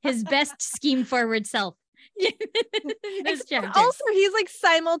is his best scheme forward self. Also, he's like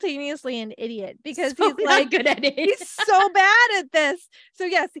simultaneously an idiot because he's like good at it. He's so bad at this. So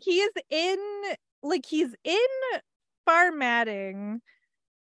yes, he's in Far Madding.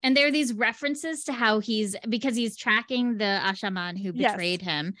 And there are these references to how because he's tracking the Ashaman who betrayed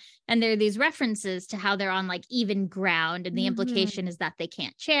him. And there are these references to how they're on like even ground. And the implication is that they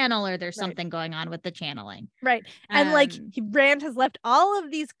can't channel, or there's something going on with the channeling. Right. And Rand has left all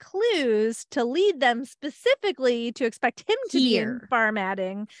of these clues to lead them specifically to expect him to be in Far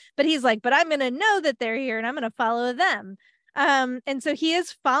Madding. But he's like, but I'm going to know that they're here and I'm going to follow them. And so he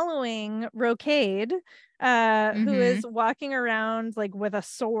is following Rocade, who is walking around like with a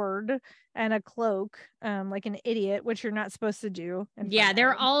sword and a cloak, like an idiot, which you're not supposed to do. Yeah, there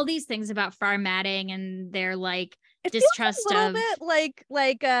are all these things about Far Madding, and they're like distrust a little bit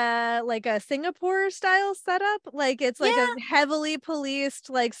like a Singapore style setup. Like it's like a heavily policed,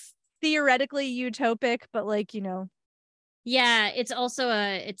 like theoretically utopic, but like, Yeah, it's also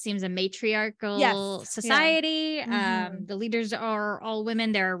it seems a matriarchal society. Yeah. The leaders are all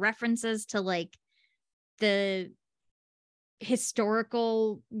women. There are references to like the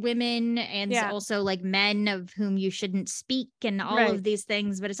historical women and also like men of whom you shouldn't speak and all of these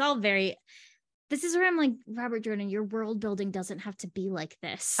things, but it's all very, this is where I'm like, Robert Jordan, your world building doesn't have to be like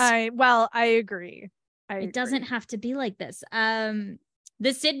this. I agree. It doesn't have to be like this.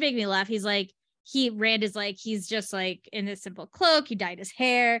 This did make me laugh. He's like, Rand is like, he's just like in this simple cloak, he dyed his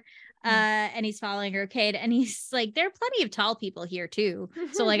hair, and he's following Rocade, and he's like, there are plenty of tall people here too,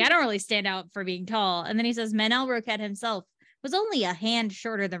 so like I don't really stand out for being tall. And then he says Manel Rocade himself was only a hand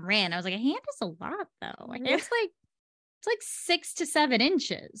shorter than Rand. I was like, a hand is a lot though. It's like 6 to 7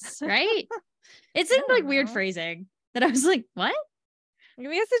 inches, right? It seemed like weird phrasing that I was like, what? I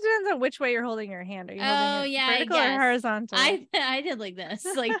guess it depends on which way you're holding your hand. Are you holding it vertical or horizontal? I did like this,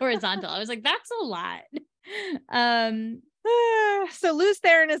 like horizontal. I was like, that's a lot. So Lews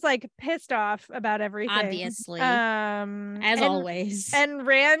Therin is like pissed off about everything, obviously, as always. And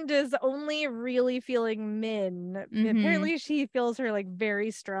Rand is only really feeling Min. Apparently, she feels her like very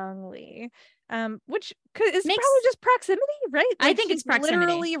strongly. Which is probably just proximity, right? Like, I think it's proximity.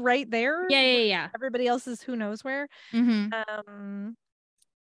 Literally right there. Yeah. Everybody else is who knows where.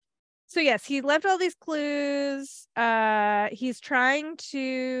 So yes, he left all these clues. He's trying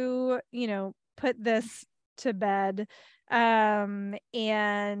to, put this to bed. And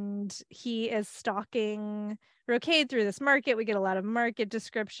he is stalking Rocade through this market. We get a lot of market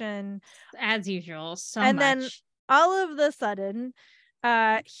description. As usual, then all of the sudden,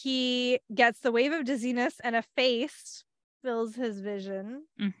 he gets the wave of dizziness and a face fills his vision.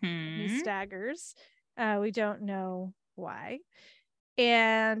 He staggers. We don't know why.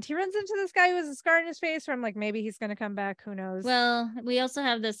 And he runs into this guy who has a scar in his face from like, maybe he's going to come back. Who knows? Well, we also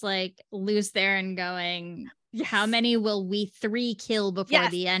have this like Lews Therin going, how many will we 3 kill before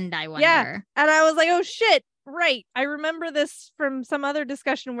the end? I wonder. Yeah. And I was like, oh shit. Right. I remember this from some other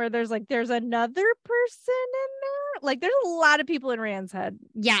discussion where there's another person in there. Like there's a lot of people in Rand's head.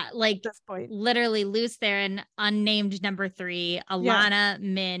 Yeah. Like at this point, literally Lews Therin, unnamed number 3, Alana,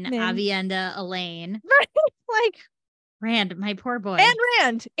 Min, Avienda, Elaine. Right. Like Rand, my poor boy. And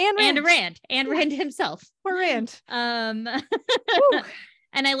Rand himself. Poor Rand.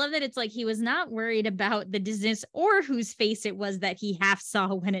 And I love that it's like he was not worried about the dizziness or whose face it was that he half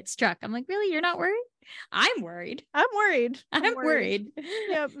saw when it struck. I'm like, really? You're not worried? I'm worried. I'm worried.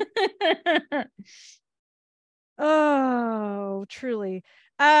 Yep. Oh, truly.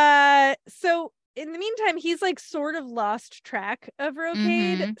 So in the meantime, he's like sort of lost track of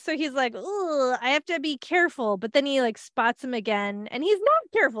Rocade. So he's like, oh, I have to be careful. But then he like spots him again and he's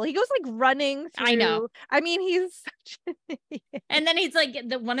not careful. He goes like running through. I know. I mean, he's such an idiot. And then he's like,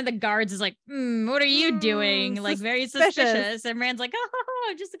 one of the guards is like, what are you doing? Like very suspicious. And Rand's like, oh,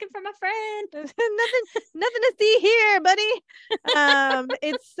 I'm just looking for my friend. nothing to see here, buddy.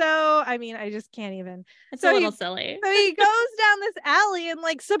 It's so, I mean, I just can't even. It's a little silly. So he goes down this alley and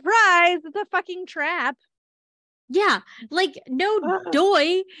like, surprise, it's a fucking trap. Yeah, like no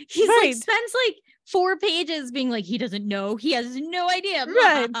doy. He's like spends like 4 pages being like, he doesn't know, he has no idea.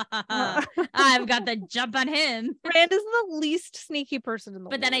 Right. I've got the jump on him. Rand is the least sneaky person in the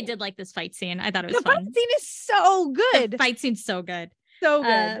world. Then I did like this fight scene. I thought it was fun. The fight scene is so good. The fight scene's so good. So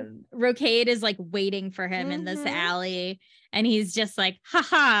good. Rocade is like waiting for him in this alley, and he's just like,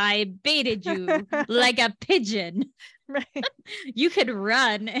 haha, I baited you like a pigeon. Right. You could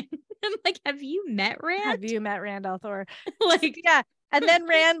run. And I'm like, have you met Rand? Have you met Rand al'Thor? Like, yeah. And then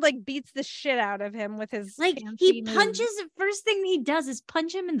Rand like beats the shit out of him with his like he punches. The first thing he does is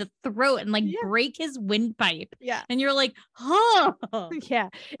punch him in the throat and like break his windpipe. Yeah. And you're like, oh yeah.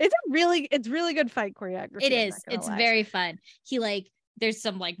 It's really good fight choreography. It is. It's very fun. He like, there's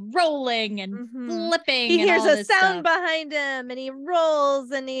some like rolling and flipping. He hears a sound stuff behind him and he rolls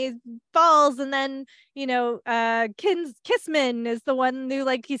and he falls. And then, Kissman is the one who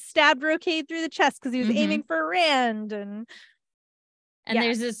like he stabbed Rocade through the chest because he was aiming for Rand. And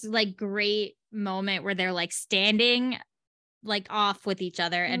there's this like great moment where they're like standing like off with each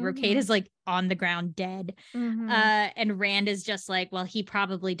other and Rocade is like on the ground dead. And Rand is just like, well, he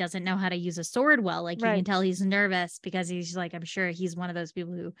probably doesn't know how to use a sword well. Like you can tell he's nervous because he's like, I'm sure he's one of those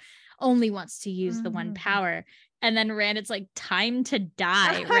people who only wants to use the one power. And then Rand, it's like, time to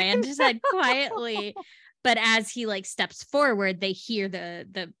die. Rand said quietly. But as he like steps forward, they hear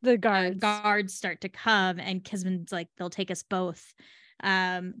the guards start to come, and Kissman's like, they'll take us both.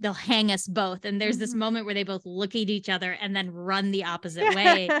 They'll hang us both. And there's this moment where they both look at each other and then run the opposite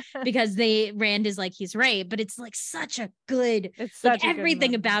way because Rand is like, he's right. But it's like such a good, it's like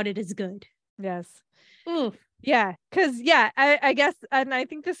everything about it is good. Yes. Ooh. Yeah, because I guess, and I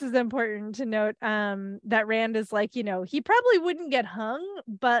think this is important to note, that Rand is like, he probably wouldn't get hung,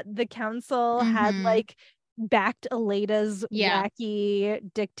 but the council had like backed Aleda's wacky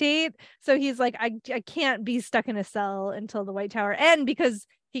dictate. So he's like, I can't be stuck in a cell until the White Tower, and because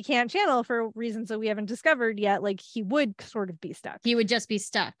he can't channel for reasons that we haven't discovered yet, like he would sort of be stuck. He would just be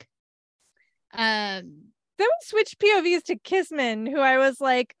stuck. Then we switched POVs to Kisman, who I was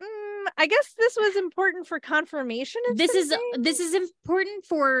like, I guess this was important for confirmation. This is important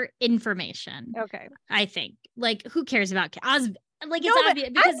for information. Okay. I think. Like, who cares about Oz? Like, it's obvious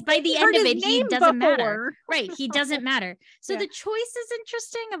because by the end of it, he doesn't matter. Right. He doesn't matter. So the choice is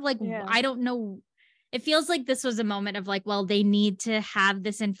interesting of like, I don't know. It feels like this was a moment of like, well, they need to have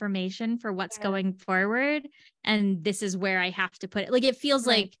this information for what's going forward. And this is where I have to put it. Like, it feels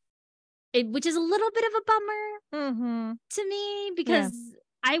like it, which is a little bit of a bummer to me, because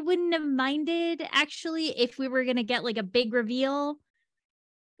I wouldn't have minded actually if we were going to get like a big reveal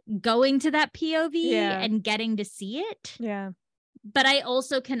going to that POV and getting to see it. Yeah. But I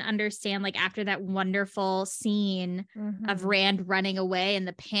also can understand, like, after that wonderful scene of Rand running away and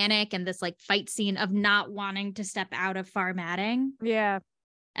the panic and this like fight scene of not wanting to step out of Far Madding. Yeah.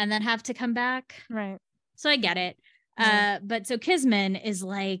 And then have to come back. Right. So I get it. But so Kisman is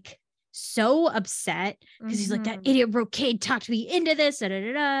like so upset because he's like, that idiot Brocade talked me into this.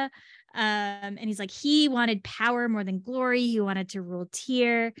 And he's like, he wanted power more than glory. He wanted to rule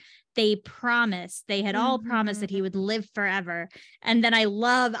Tyr. They had all promised that he would live forever. And then I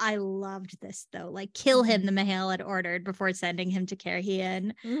loved this though, like kill him, the Mahale had ordered before sending him to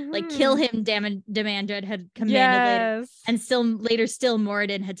Cairhien. Like kill him, Damandred had commanded later. And still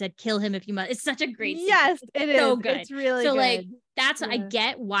Moradin had said, kill him if you must. It's such a great scene. Yes, it is. So good. It's really so good. Like that's I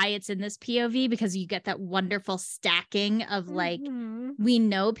get why it's in this POV, because you get that wonderful stacking of like, we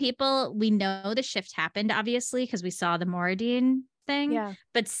know the shift happened obviously because we saw the Moradin thing,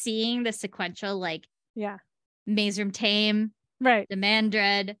 but seeing the sequential like Mazerum Tame, right,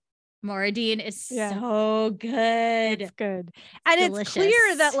 Damandred, Moradin is so good. It's good. And delicious. It's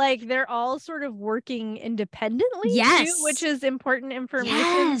clear that like they're all sort of working independently too, which is important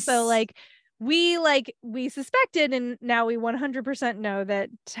information. So like we suspected, and now we 100% know that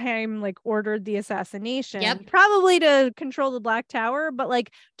Time like ordered the assassination, probably to control the Black Tower, but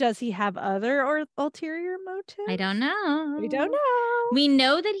like, does he have other or ulterior motives? I don't know. We don't know. We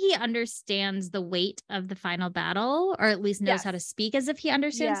know that he understands the weight of the final battle, or at least knows how to speak as if he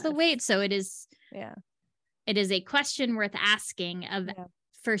understands the weight. So it is a question worth asking of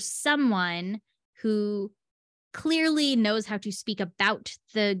for someone who clearly knows how to speak about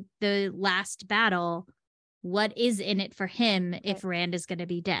the last battle. What is in it for him if Rand is going to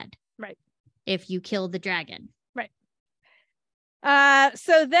be dead? Right. If you kill the dragon. Right.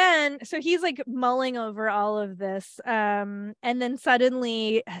 So he's like mulling over all of this. And then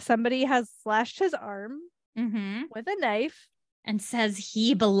suddenly somebody has slashed his arm with a knife. And says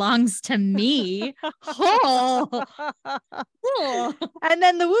he belongs to me. Oh. And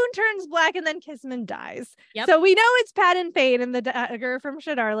then the wound turns black, and then Kisman dies. So we know it's Padan Fain and the dagger from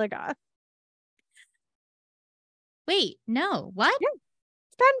Shadar Logoth. Wait, no, what? Yeah,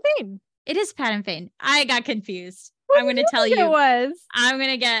 it's Padan Fain. It is Padan Fain. I got confused. I'm going to tell you. It was. I'm going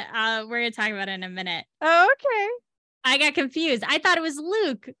to get. We're going to talk about it in a minute. Oh, okay. I got confused. I thought it was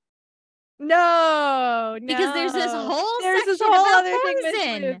Luke. No, because there's this whole other thing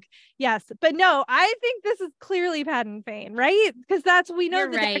with Luke. Yes, but no, I think this is clearly Padan Fain, right? Because we know. You're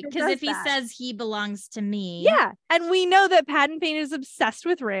right. Because if he says he belongs to me, and we know that Padan Fain is obsessed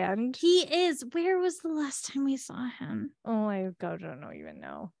with Rand. He is. Where was the last time we saw him? Oh my God, I don't even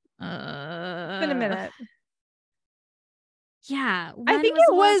know. It's been a minute. Yeah, I think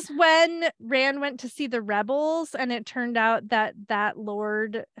it was when Rand went to see the rebels, and it turned out that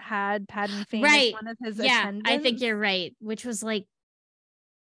Lord had Padan Fain as one of his attendants. I think you're right. Which was like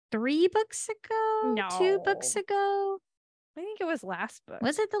 3 books ago? No. 2 books ago? I think it was last book.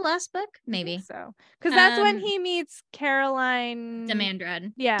 Was it the last book? Maybe so. Because that's when he meets Caroline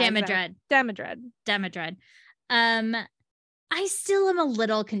Damandred. Yeah, Damandred. Exactly. Damandred. I still am a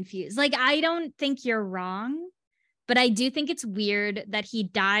little confused. Like, I don't think you're wrong. But I do think it's weird that he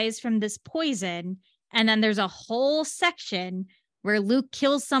dies from this poison, and then there's a whole section where Luke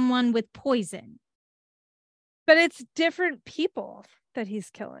kills someone with poison. But it's different people that he's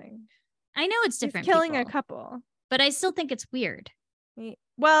killing. I know it's different. He's killing a couple. But I still think it's weird.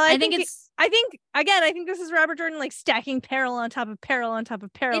 Well, I think this is Robert Jordan like stacking peril on top of peril on top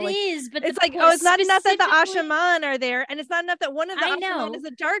of peril. It is, but it's like, it's not enough that the Ashaman are there, and it's not enough that one of the Ashaman is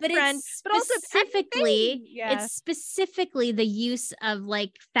a dark friend, but also it's specifically the use of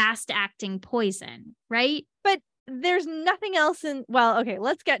like fast acting poison, right? But there's nothing else in. Well, okay,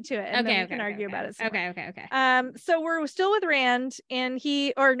 let's get to it, and then we can argue about it. Okay. So we're still with Rand, and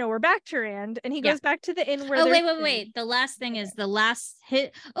we're back to Rand, and he goes back to the inn where. Wait. The last thing is the last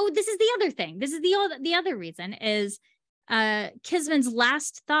hit. Oh, this is the other thing. This is the other reason is, Kisman's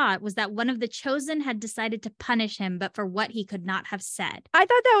last thought was that one of the chosen had decided to punish him, but for what he could not have said. I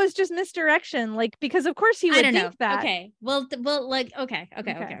thought that was just misdirection, like because of course he would think that. Okay, well, like okay.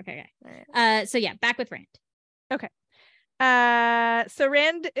 So yeah, back with Rand. Okay. So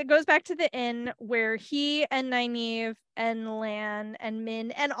Rand goes back to the inn where he and Nynaeve and Lan and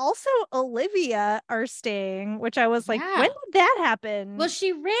Min and also Olivia are staying, which I was like, when did that happen? Well,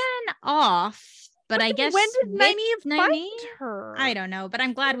 she ran off, but I guess when did Nynaeve find her? I don't know, but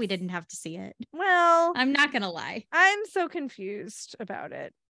I'm glad we didn't have to see it. Well, I'm not gonna lie. I'm so confused about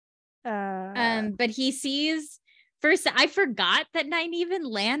it. But he sees. First, I forgot that Nynaeve and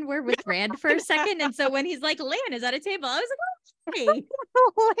Lan were with Rand for a second. And so when he's like, Lan is at a table, I was like, oh, hey.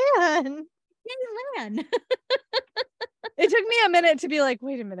 Lan. Hey, Lan. It took me a minute to be like,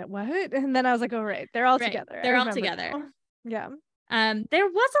 wait a minute, what? And then I was like, oh, right. They're all together. They're all together. Now. Yeah. There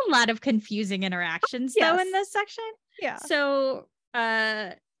was a lot of confusing interactions, though, in this section. Yeah. So,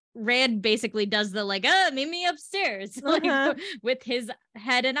 Rand basically does the like, meet me upstairs, like with his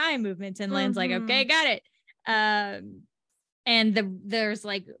head and eye movements. And Lan's like, okay, got it. And there's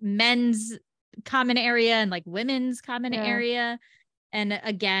like men's common area and like women's common area, and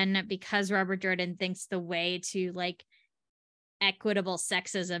again, because Robert Jordan thinks the way to like equitable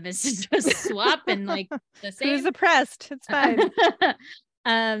sexism is to just swap and like the same. Who's oppressed? It's fine.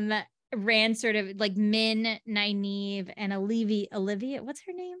 Rand sort of like Min, Nynaeve, and Olivia, what's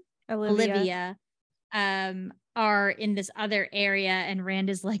her name? Olivia. Are in this other area, and Rand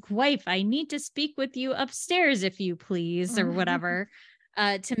is like, wife, I need to speak with you upstairs if you please, or whatever,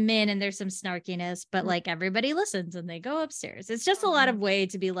 to Min, and there's some snarkiness, but like everybody listens and they go upstairs. It's just a lot of way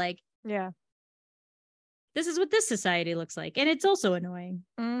to be like, this is what this society looks like, and it's also annoying.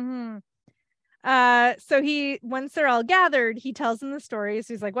 So once they're all gathered, he tells them the stories.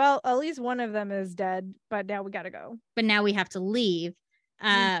 He's like, well, at least one of them is dead, but now we gotta go. But now we have to leave.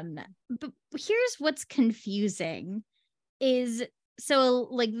 But here's what's confusing is, so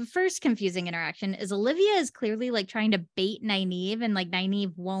like the first confusing interaction is Olivia is clearly like trying to bait Nynaeve, and like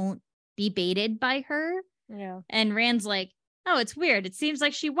Nynaeve won't be baited by her. Yeah. And Rand's like, oh, it's weird. It seems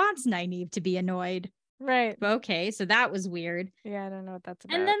like she wants Nynaeve to be annoyed. Right. Okay. So that was weird. Yeah. I don't know what that's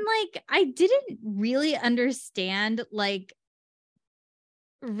about. And then like, I didn't really understand, like,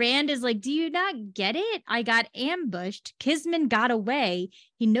 Rand is like, do you not get it? I got ambushed. Kisman got away.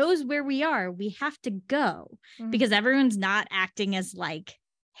 He knows where we are. We have to go, because everyone's not acting as like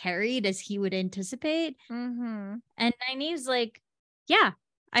harried as he would anticipate. And Nynaeve's like, yeah,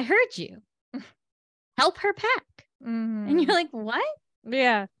 I heard you. Help her pack. And you're like, what?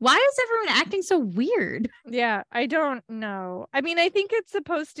 Yeah. Why is everyone acting so weird? Yeah, I don't know. I mean, I think it's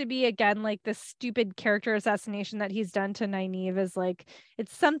supposed to be, again, like the stupid character assassination that he's done to Nynaeve is like,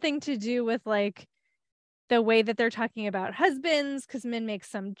 it's something to do with like the way that they're talking about husbands, because Min makes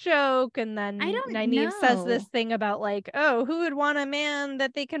some joke, and then Nynaeve says this thing about like, oh, who would want a man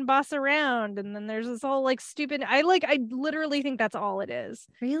that they can boss around? And then there's this whole like stupid, I literally think that's all it is.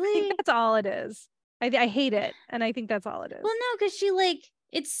 Really? I think that's all it is. I hate it, and I think that's all it is. Well, no, because she like,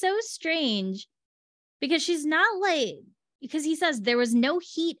 it's so strange, because she's not like, because he says there was no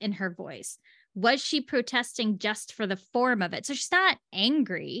heat in her voice. Was she protesting just for the form of it? So she's not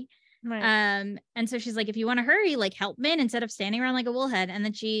angry. Right. And so she's like, if you want to hurry, like help Min instead of standing around like a woolhead. And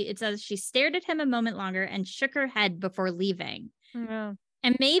then it says she stared at him a moment longer and shook her head before leaving. Yeah.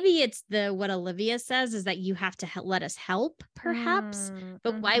 And maybe it's what Olivia says is that you have to let us help, perhaps.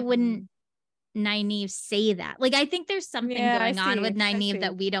 But why wouldn't Nynaeve say that? Like, I think there's something going on with Nynaeve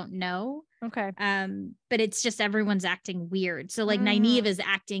that we don't know. Okay. But it's just everyone's acting weird. So like Nynaeve is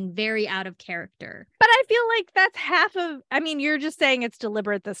acting very out of character. But I feel like that's half of, I mean, you're just saying it's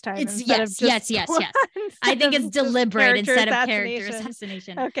deliberate this time. It's yes. I think it's deliberate instead of character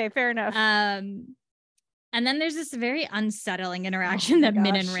assassination. Okay, fair enough. And then there's this very unsettling interaction that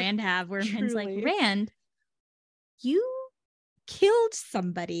Min and Rand have, where Min's like, Rand, you killed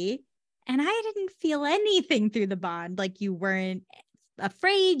somebody, and I didn't feel anything through the bond. Like, you weren't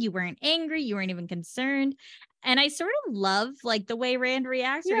afraid, you weren't angry, you weren't even concerned. And I sort of love like the way Rand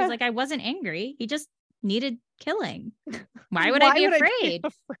reacts. Where he's like, I wasn't angry. He just needed killing. Why would I be afraid?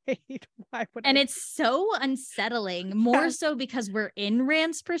 Why would and it's so unsettling, more so because we're in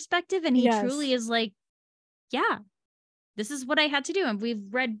Rand's perspective, and he truly is like, yeah, this is what I had to do. And we've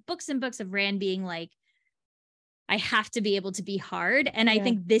read books and books of Rand being like, I have to be able to be hard. And I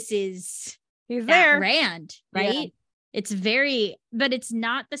think this is he's there. Rand, right? It's very, but it's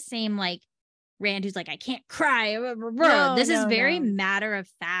not the same like Rand who's like, I can't cry. This is very matter of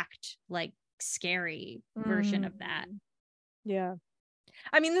fact, like scary version of that. Yeah.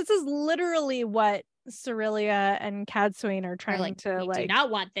 I mean, this is literally what Cerylea and Cadsuane are trying to we do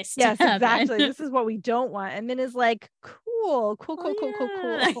not want this to yes, happen. exactly. This is what we don't want. And Min is like, cool.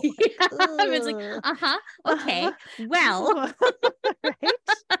 Yeah. It's like, okay. Well. Right?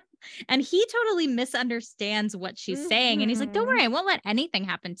 And he totally misunderstands what she's saying. And he's like, don't worry, I won't let anything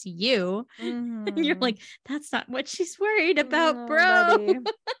happen to you. And you're like, that's not what she's worried about, bro.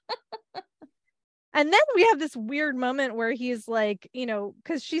 And then we have this weird moment where he's like, you know,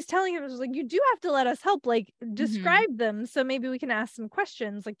 because she's telling him, like, you do have to let us help, like, describe them. So maybe we can ask some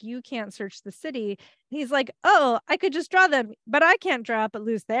questions. Like, you can't search the city. And he's like, oh, I could just draw them, but I can't draw, but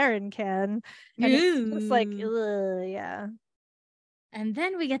Lews Therin can. And it's just like, yeah. And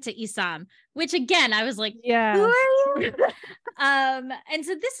then we get to Isam, which again, I was like, who yeah. are you? And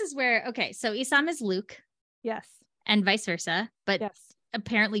so this is where, okay, so Isam is Luke. Yes. And vice versa. But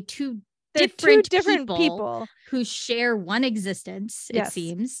apparently they're different people who share one existence, it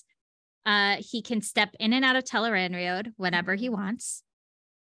seems. He can step in and out of Tel'aran'rhiod whenever he wants.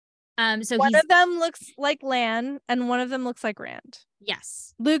 So one of them looks like Lan and one of them looks like Rand.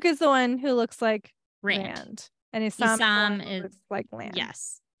 Yes. Luke is the one who looks like Rand. And Isam looks like Lan.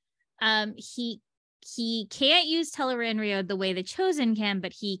 Yes. He can't use Tel'aran'rhiod the way the Chosen can,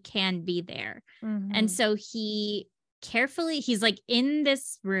 but he can be there. And so he's like in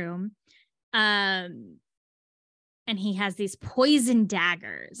this room. And he has these poison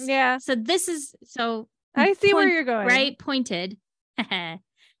daggers. Yeah. So this is I see where you're going. Right? Pointed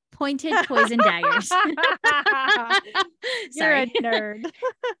poison daggers. You're a nerd.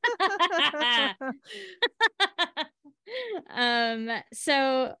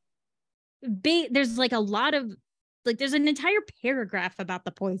 So there's like a lot of like there's an entire paragraph about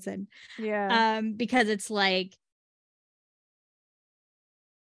the poison. Yeah. Because it's like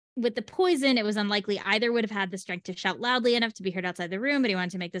with the poison, it was unlikely either would have had the strength to shout loudly enough to be heard outside the room, but he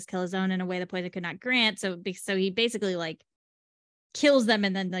wanted to make this kill his own in a way the poison could not grant. So he basically like kills them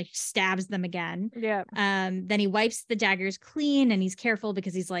and then like stabs them again. Yeah. Then he wipes the daggers clean and he's careful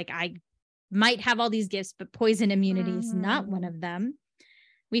because he's like, I might have all these gifts, but poison immunity is not one of them.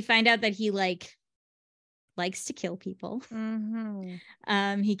 We find out that he like likes to kill people.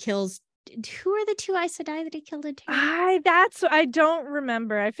 He kills. Who are the two Aes Sedai that he killed in Tyrion? I don't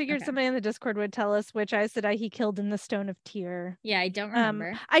remember. I figured somebody in the Discord would tell us which Aes Sedai he killed in the Stone of Tyr. Yeah, I don't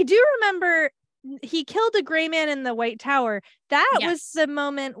remember. I do remember he killed a gray man in the White Tower. That was the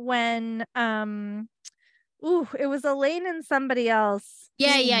moment when it was Elaine and somebody else.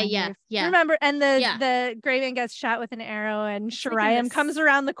 Yeah. Remember, and the gray man gets shot with an arrow, and Shariam comes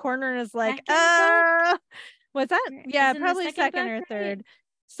around the corner and is like, what's that? Yeah, probably second or third. Right?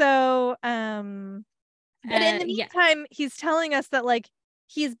 So, but in the meantime, he's telling us that like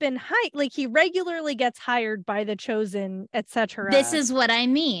he's been like he regularly gets hired by the Chosen, etc. This is what I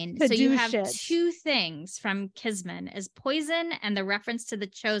mean. So you have two things from Kisman: is poison and the reference to the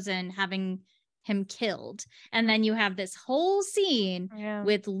Chosen having him killed, and then you have this whole scene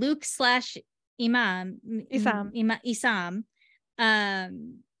with Luke / Isam,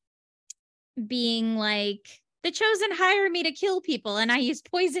 being like, the Chosen hire me to kill people and I use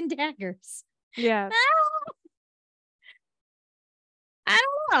poison daggers. Yeah. I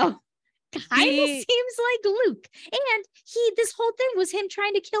don't know. Kind of seems like Luke. And this whole thing was him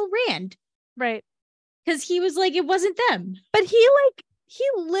trying to kill Rand. Right. Because he was like, it wasn't them. But he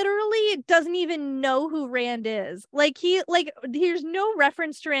literally doesn't even know who Rand is. Like there's no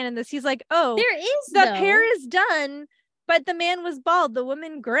reference to Rand in this. He's like, oh, there is the hair is done. But the man was bald, the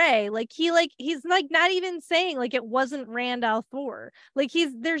woman gray. He's like not even saying like it wasn't Rand al'Thor. Like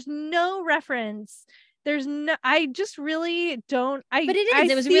there's no reference. There's no, I just really don't. But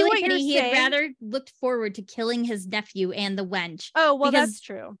it was really funny. He had rather looked forward to killing his nephew and the wench. Oh, well, that's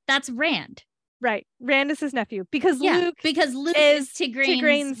true. That's Rand. Right. Rand is his nephew because Luke is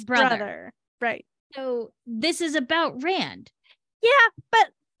Tigraine's brother. Right. So this is about Rand. Yeah, but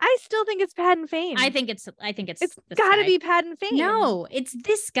I still still think it's Paden Fain. I think it's got to be Paden Fain. No, it's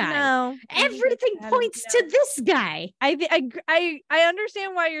this guy. No, everything points to this guy. I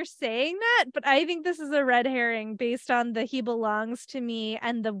understand why you're saying that, but I think this is a red herring based on the he belongs to me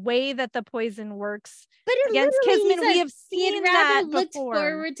and the way that the poison works. But against Kisman, we have seen that looked before.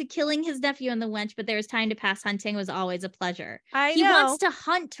 forward to killing his nephew and the wench, but there was time to pass. Hunting was always a pleasure. He wants to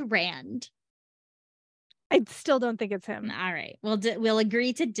hunt Rand. I still don't think it's him. All right. We'll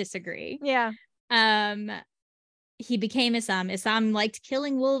agree to disagree. Yeah. He became Issam. Issam liked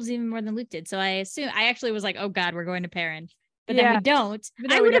killing wolves even more than Luke did. So I actually was like, oh God, we're going to Perrin. But then we don't.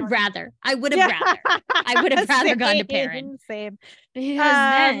 I would have rather. I would have rather gone to Perrin. Same. Because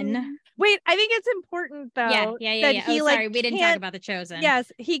then wait, I think it's important though. Yeah. He, sorry, we didn't talk about the Chosen.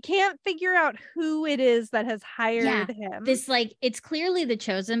 Yes, he can't figure out who it is that has hired him. This it's clearly the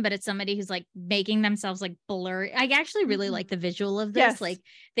Chosen, but it's somebody who's like making themselves like blurry. I actually really like the visual of this. Yes. Like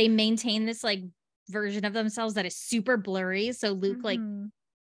they maintain this like version of themselves that is super blurry. So Luke like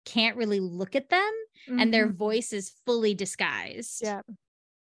can't really look at them and their voice is fully disguised.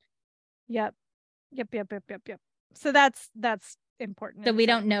 Yep. So that's important. So we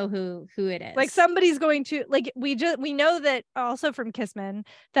don't know who it is. Like somebody's going to like we know that also from Kisman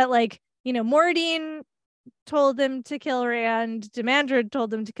that like, you know, Moradin told them to kill Rand, Demandred told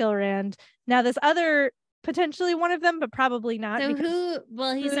them to kill Rand. Now this other potentially one of them, but probably not. So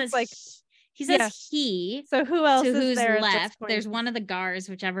he says like he says he. So who else is who's there left? There's one of the Gars,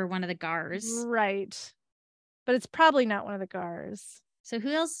 whichever one of the Gars. Right. But it's probably not one of the Gars. So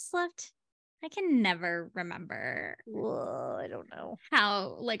who else is left? I can never remember. Well, I don't know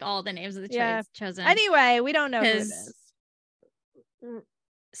how like all the names of the Chosen. Anyway, we don't know who it is.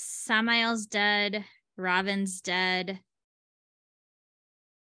 Samael's dead. Robin's dead.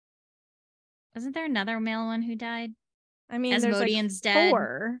 Wasn't there another male one who died? I mean, Asmodean's there's like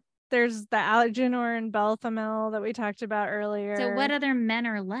 4. There's the Algernon and Belthamel that we talked about earlier. So what other men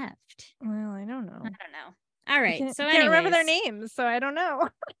are left? Well, I don't know. All right. I can't remember their names, so I don't know.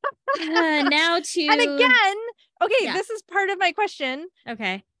 Now to and again, okay, this is part of my question.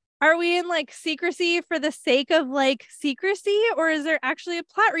 Okay. Are we in like secrecy for the sake of like secrecy, or is there actually a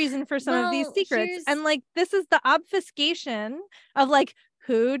plot reason for some of these secrets? And like this is the obfuscation of like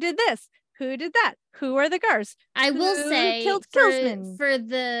who did this? Who did that? Who are the Gars? I will say killed Killsman? For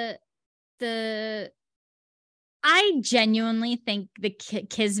the I genuinely think the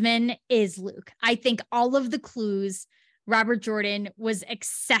Kisman is Luke. I think all of the clues, Robert Jordan was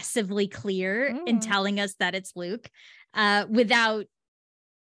excessively clear in telling us that it's Luke, without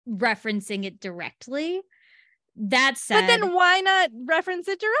referencing it directly. That said, but then why not reference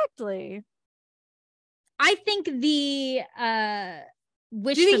it directly? I think the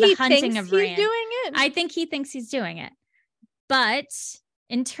wish for the hunting of Rand. Doing it? I think he thinks he's doing it. But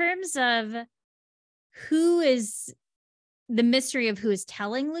in terms of who is the mystery of who is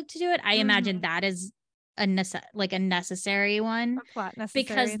telling Luke to do it, I imagine that is a necessary one. A plot necessary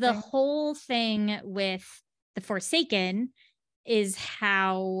because the whole thing with the Forsaken is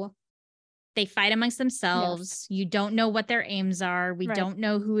how they fight amongst themselves. You don't know what their aims are. We don't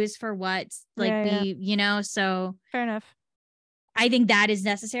know who is for what. Like you know, so fair enough. I think that is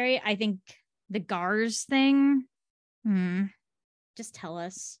necessary. I think the Gars thing, just tell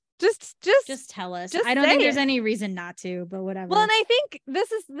us. Just tell us. I don't think there's any reason not to, but whatever. Well, and I think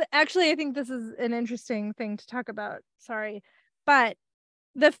this is I think this is an interesting thing to talk about. Sorry. But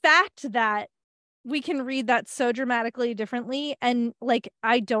the fact that we can read that so dramatically differently, and like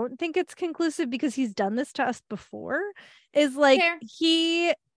I don't think it's conclusive because he's done this to us before, is like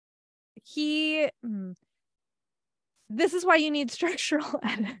he this is why you need structural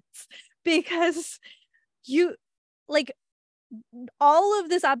edits, because you like all of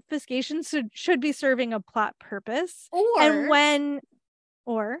this obfuscation should be serving a plot purpose,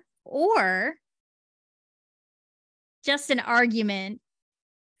 or just an argument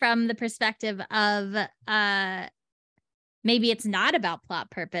from the perspective of maybe it's not about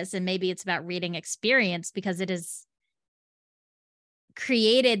plot purpose and maybe it's about reading experience, because it has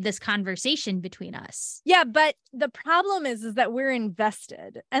created this conversation between us. Yeah, but the problem is that we're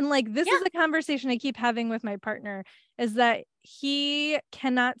invested, and like this is a conversation I keep having with my partner, is that he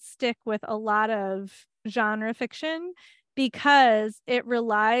cannot stick with a lot of genre fiction because it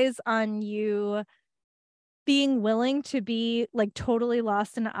relies on you being willing to be like totally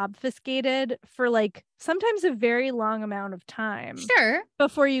lost and obfuscated for like sometimes a very long amount of time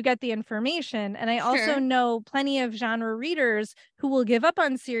before you get the information. And I also know plenty of genre readers who will give up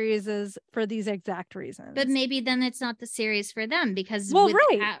on series for these exact reasons. But maybe then it's not the series for them because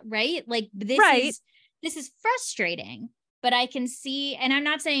like this is frustrating But I can see, and I'm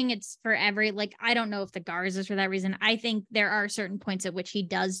not saying it's for every, like, I don't know if the Gars is for that reason. I think there are certain points at which he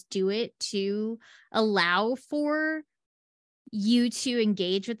does do it to allow for you to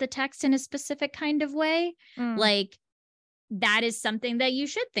engage with the text in a specific kind of way. Like, that is something that you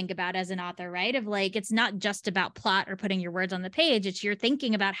should think about as an author, right? Of like, it's not just about plot or putting your words on the page. It's you're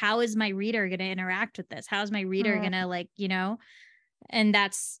thinking about, how is my reader going to interact with this? How is my reader going to, like, you know, and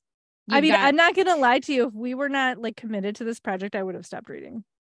that's, I'm not going to lie to you. If we were not like committed to this project, I would have stopped reading.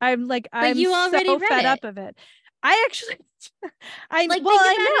 I'm you already so fed it. Up of it. I actually, I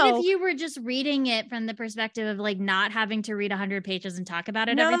know if you were just reading it from the perspective of like not having to read 100 pages and talk about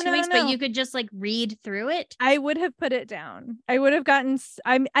it every 2 weeks, but you could just like read through it. I would have put it down. I would have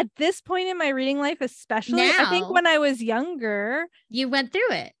I'm at this point in my reading life, especially now, I think when I was younger, you went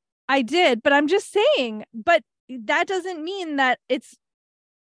through it. I did, but I'm just saying, but that doesn't mean that it's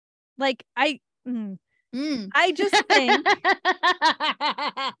like, I just think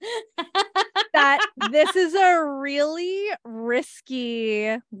that this is a really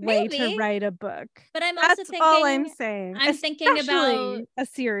risky way to write a book. But I'm also thinking, all I'm saying. I'm thinking about a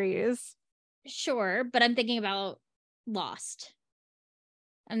series. Sure, but I'm thinking about Lost.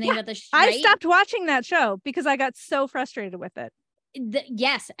 I'm thinking about the I stopped watching that show because I got so frustrated with it.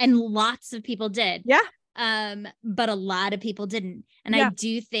 Yes, and lots of people did. Yeah. But a lot of people didn't. And I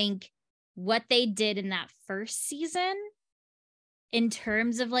do think what they did in that first season in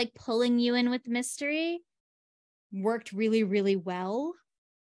terms of like pulling you in with mystery worked really, really well.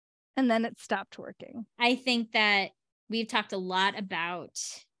 And then it stopped working. I think that we've talked a lot about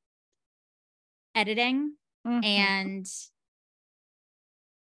editing and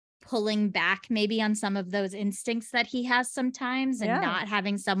pulling back maybe on some of those instincts that he has sometimes and not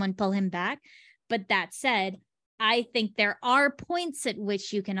having someone pull him back. But that said, I think there are points at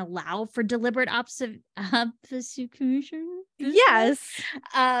which you can allow for deliberate obfuscation. Yes.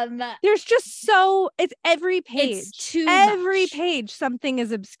 There's just it's every page. It's too every much. Page something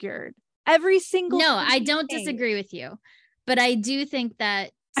is obscured. Every single No, I don't disagree with you. But I do think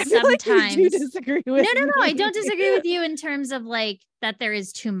that I feel sometimes like you do disagree with No, I don't disagree with you in terms of like that there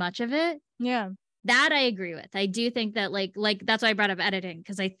is too much of it. Yeah. That I agree with. I do think that like that's why I brought up editing,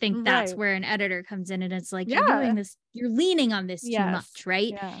 because I think that's where an editor comes in and it's like, you're doing this, you're leaning on this too much,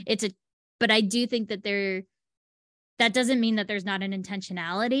 right? Yeah. But I do think that that doesn't mean that there's not an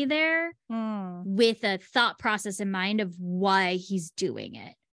intentionality there with a thought process in mind of why he's doing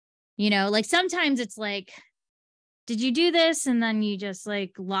it. You know, like sometimes it's like, did you do this? And then you just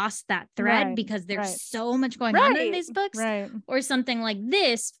like lost that thread because there's so much going on in these books. Or something like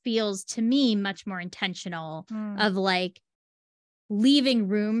this feels to me much more intentional of like leaving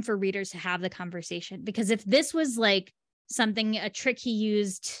room for readers to have the conversation. Because if this was like a trick he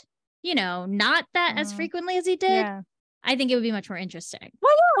used, you know, not that as frequently as he did, I think it would be much more interesting.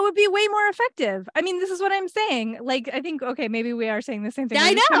 Well, yeah, it would be way more effective. I mean, this is what I'm saying. Like, I think, okay, maybe we are saying the same thing.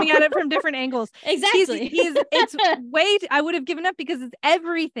 I know. Coming at it from different angles. Exactly. It's I would have given up because it's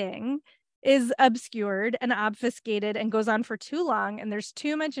everything is obscured and obfuscated and goes on for too long, and there's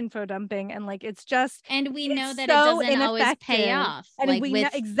too much info dumping, and like it's just, and we know that so it doesn't always pay off. And like we know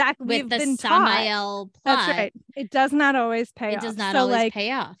exactly with the Samael plot. That's right. It does not always pay off. It does not always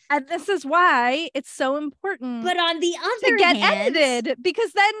pay off. And this is why it's so important. But on the other to get edited,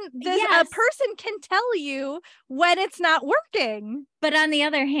 because then a person can tell you when it's not working. But on the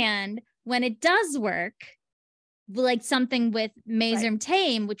other hand, when it does work, like something with Maezram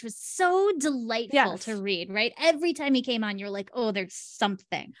Taim, which was so delightful to read, right? Every time he came on, you're like, oh, there's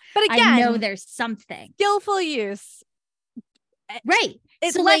something. But again, I know there's something. Skillful use. Right.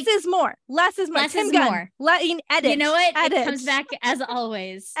 It's so less is more. Less is more. Less is more. Edit. You know what? It comes back as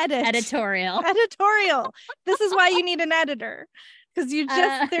always. Editorial. This is why you need an editor. Because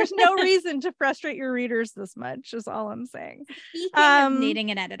there's no reason to frustrate your readers this much, is all I'm saying. Speaking of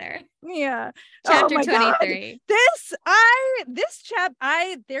needing an editor. Yeah. Chapter 23.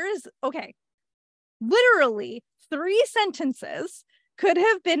 Literally 3 sentences could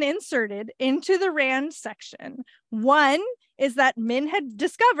have been inserted into the Rand section. One is that Min had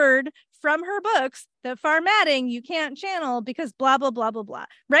discovered from her books that formatting you can't channel because blah, blah, blah, blah, blah.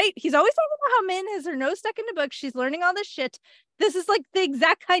 Right? He's always talking about how Min has her nose stuck in the book. She's learning all this shit. This is like the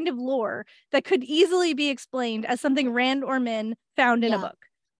exact kind of lore that could easily be explained as something Rand or Min found in a book.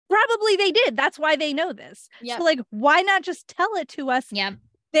 Probably they did. That's why they know this. Yep. So like, why not just tell it to us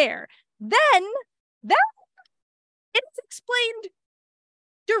there? Then it's explained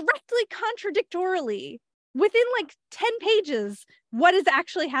directly contradictorily within like 10 pages what is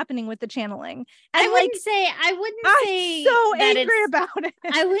actually happening with the channeling. And I wouldn't say I'm so angry about it.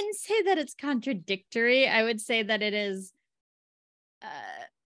 I wouldn't say that it's contradictory. I would say that it is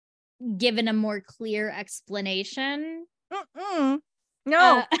given a more clear explanation.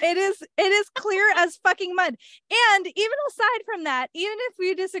 No, it is clear as fucking mud. And even aside from that, even if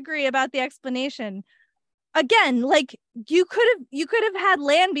we disagree about the explanation, again, like you could have had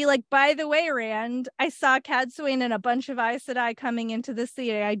Lan be like, by the way, Rand, I saw Cadsuane and a bunch of Aes Sedai coming into the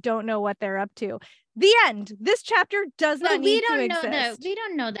city. I don't know what they're up to. The end. This chapter does not need to exist. We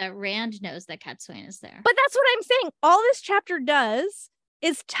don't know that Rand knows that Cadsuane is there. But that's what I'm saying. All this chapter does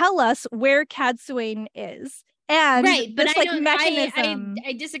is tell us where Cadsuane is. And right, but mechanism.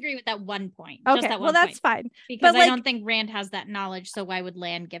 I disagree with that one point. Okay, just that one well, that's point, fine. Because I don't think Rand has that knowledge, so why would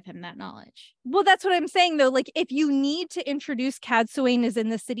Lan give him that knowledge? Well, that's what I'm saying, though. Like, if you need to introduce Cadsuane is in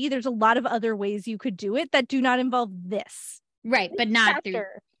the city, there's a lot of other ways you could do it that do not involve this. Right, but not through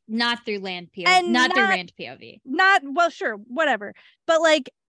Lan POV, and not through Rand POV. Well, sure, whatever. But like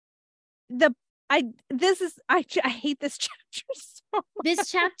I hate this chapter so much. This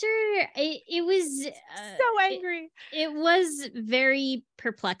chapter, it was so angry. It was very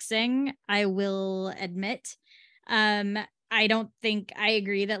perplexing, I will admit. I don't think I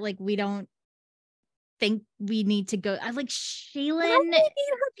agree that like we don't think we need to go. I like Shaylin. I need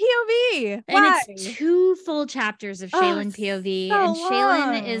her POV. Why? And it's 2 full chapters of Shaylin POV. So and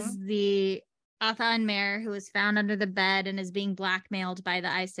Shaylin long. is the Athan Mare who was found under the bed and is being blackmailed by the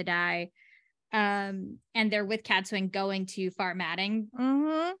Aes Sedai. And they're with Cadsuane going to Far Madding.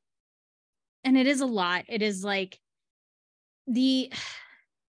 Mm-hmm. And it is a lot. It is like we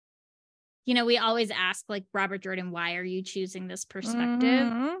always ask like Robert Jordan, why are you choosing this perspective?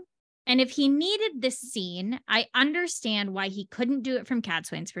 Mm-hmm. And if he needed this scene, I understand why he couldn't do it from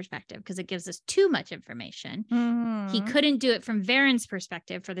Cadsuane's perspective, because it gives us too much information. Mm-hmm. He couldn't do it from Varen's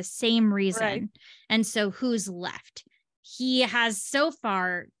perspective for the same reason. Right. And so who's left? He has so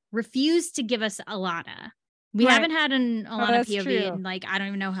far refused to give us Alana. We haven't had an Alana POV in like, I don't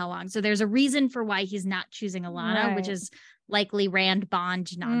even know how long. So there's a reason for why he's not choosing Alana, which is likely Rand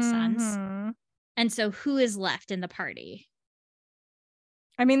Bond nonsense. Mm-hmm. And so who is left in the party?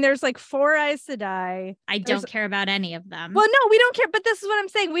 I mean, there's like 4 Aes Sedai. I don't care about any of them. Well, no, we don't care. But this is what I'm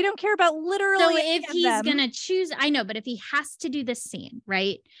saying. We don't care about literally. So if he's going to choose, I know, but if he has to do this scene,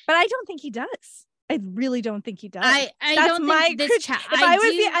 right? But I don't think he does. I really don't think he does. I don't think this If I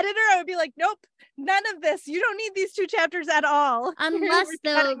was the editor, I would be like, nope, none of this. You don't need these 2 chapters at all. Unless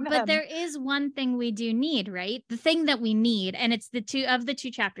though, but there is one thing we do need, right? The thing that we need, and it's the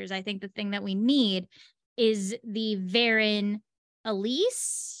 2 chapters. I think the thing that we need is the Varen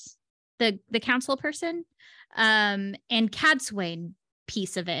Elise, the council person, and Cadsuane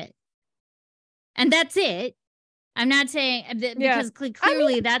piece of it. And that's it. I'm not saying because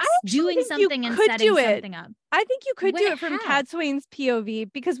clearly that's doing something and setting something up. I think you could do it from Cadsuane's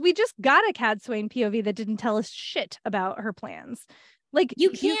POV, because we just got a Cadsuane POV that didn't tell us shit about her plans. Like you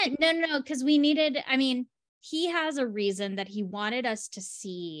can't, no, because we needed, I mean, he has a reason that he wanted us to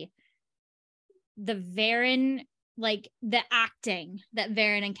see the Varen, like the acting that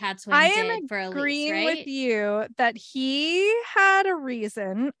Varen and Cadsuane did for Elise, agreeing right? with you that he had a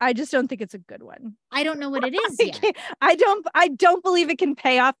reason. I just don't think it's a good one. I don't know what it is yet. I don't believe it can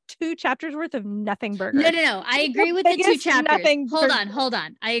pay off 2 chapters worth of nothing burger. No. I agree with the 2 chapters. Hold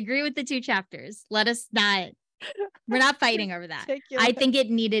on. I agree with the 2 chapters. Let us not. We're not fighting over that. I think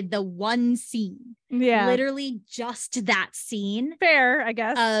it needed the one scene. Yeah. Literally just that scene. Fair, I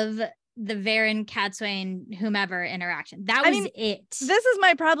guess. Of the Varen, Cadsuane, whomever interaction. That was it. This is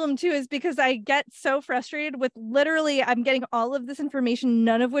my problem too, is because I get so frustrated with literally I'm getting all of this information,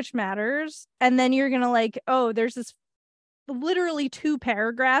 none of which matters. And then you're going to like, oh, there's this literally 2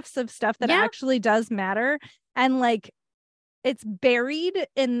 paragraphs of stuff that actually does matter. And like, it's buried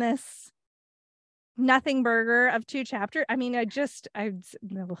in this nothing burger of 2 chapters. I mean,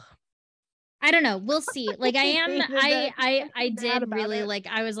 I don't know. We'll see. Like I did really like,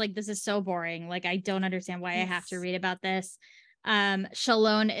 I was like, this is so boring. Like, I don't understand why I have to read about this.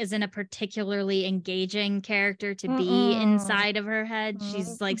 Shalone isn't a particularly engaging character to be inside of her head.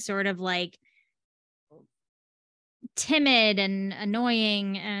 She's like sort of like timid and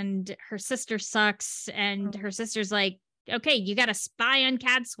annoying, and her sister sucks, and her sister's like, okay, you got to spy on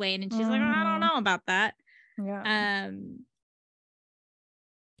Cadsuane, and she's like, I don't know about that.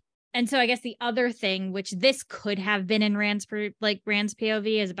 And so I guess the other thing, which this could have been in Rand's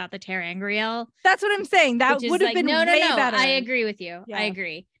POV, is about the ter'angreal. That's what I'm saying. That would have been way better. I agree with you. Yeah. I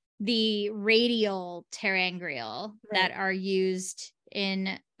agree. The radial ter'angreal that are used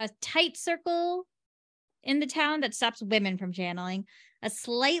in a tight circle in the town that stops women from channeling, a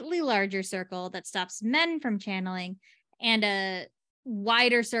slightly larger circle that stops men from channeling, and a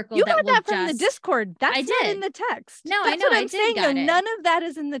wider circle. You got that from the Discord. That's not in the text. No, that's I know. What I'm saying though. None of that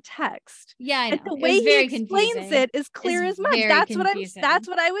is in the text. Yeah, I know. And the way he explains it is clear as mud. That's what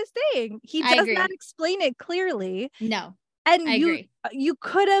I was saying. He does not explain it clearly. No. And you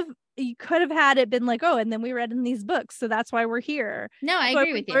could have had it been like, oh, and then we read in these books, so that's why we're here. No, I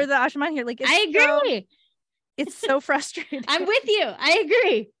agree with you. Or the Asha'man here. Like, I agree. It's so frustrating. I'm with you. I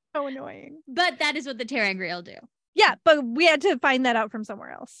agree. So annoying. But that is what the ter'angreal will do. Yeah, but we had to find that out from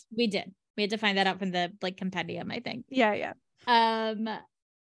somewhere else. We did. We had to find that out from the compendium, I think. Yeah.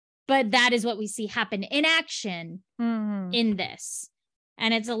 But that is what we see happen in action in this.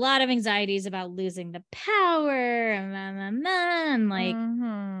 And it's a lot of anxieties about losing the power and like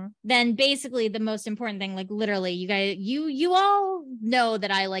then basically the most important thing, like literally you guys, you all know that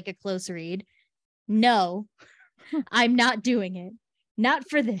I like a close read. No, I'm not doing it. Not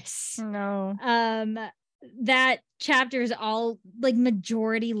for this. No. That chapter is all like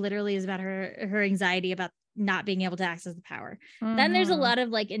majority literally is about her anxiety about not being able to access the power. Then there's a lot of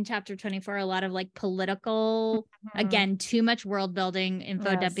like in chapter 24, a lot of like political, again, too much world building,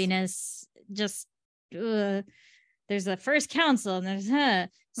 info dumpiness, just there's the first council and there's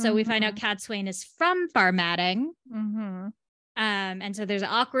so we find out Cadsuane is from Farmading. And so there's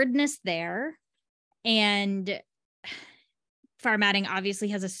awkwardness there. And Farmading obviously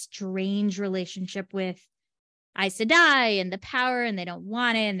has a strange relationship with Aes Sedai and the power, and they don't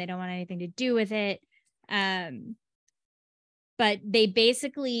want it, and they don't want anything to do with it. But they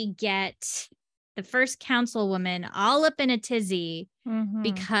basically get the first councilwoman all up in a tizzy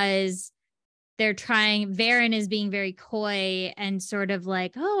because they're trying. Varen is being very coy and sort of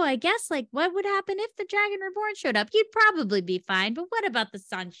like, oh, I guess like what would happen if the Dragon Reborn showed up? You'd probably be fine. But what about the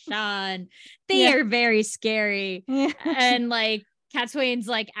Sanshan? They are very scary. And like Cadsuane's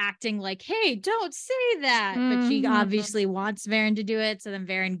like acting like, hey, don't say that. But she obviously wants Varen to do it. So then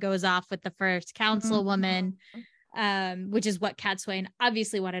Varen goes off with the first councilwoman, which is what Cadsuane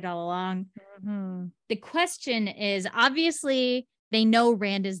obviously wanted all along. The question is, obviously, they know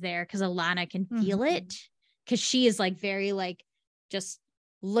Rand is there because Alanna can feel it, because she is like very like just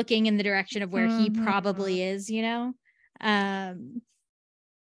looking in the direction of where he probably is, you know? I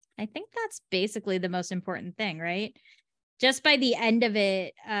think that's basically the most important thing, right? Just by the end of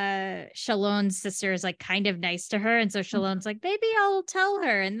it, Shalon's sister is like kind of nice to her. And so Shalon's like, maybe I'll tell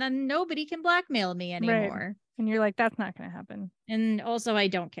her and then nobody can blackmail me anymore. Right. And you're like, that's not going to happen. And also I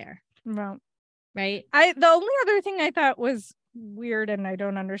don't care. Well, right. The only other thing I thought was weird and I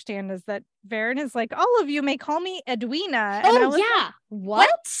don't understand is that Varen is like, all of you may call me Edwina. And like, what?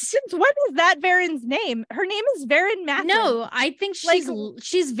 Since when is that Varen's name? Her name is Varen Mathen. No, I think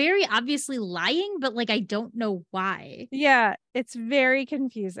she's very obviously lying, but like I don't know why. Yeah, it's very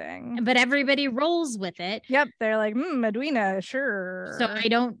confusing. But everybody rolls with it. Yep, they're like, Edwina, sure. So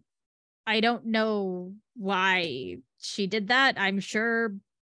I don't know why she did that. I'm sure.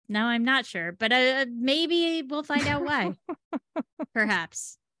 No, I'm not sure, but maybe we'll find out why.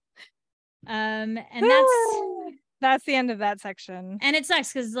 Perhaps. And that's the end of that section. And it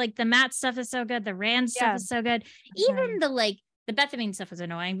sucks because like the Matt stuff is so good, the Rand stuff is so good. Even the Bethamine stuff was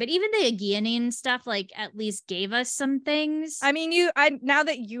annoying, but even the Aegeanine stuff like at least gave us some things. I mean, now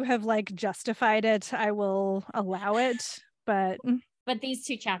that you have like justified it, I will allow it, but these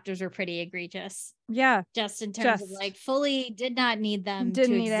two chapters were pretty egregious. Yeah. Just in terms of like fully did not need them to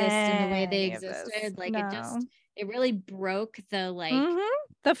exist in the way they existed. Like it really broke the like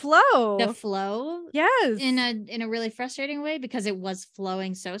the flow. Yes. In a really frustrating way because it was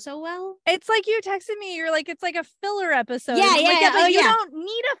flowing so well. It's like you texted me, you're like, it's like a filler episode. Yeah. You don't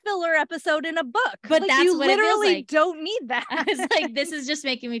need a filler episode in a book. But like, that's you what literally it feels like. Don't need that. I was like, this is just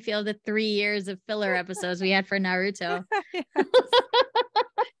making me feel the 3 years of filler episodes we had for Naruto.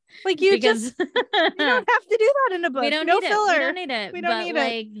 Like you don't have to do that in a book. We don't need filler. We don't need it. We don't need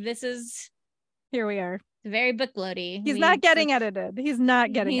it. This is here we are. Very bookloady. He's not getting edited. He's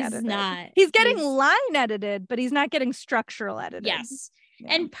not getting edited. He's getting line edited, but he's not getting structural edited. Yes.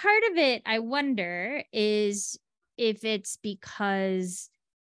 Yeah. And part of it, I wonder, is if it's because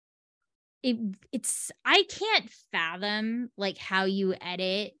it's I can't fathom like how you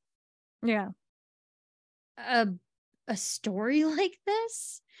edit a story like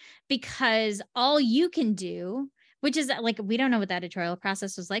this, because all you can do, which is like, we don't know what the editorial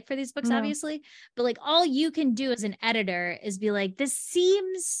process was like for these books, obviously, but like all you can do as an editor is be like, this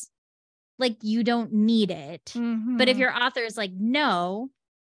seems like you don't need it. But if your author is like, no,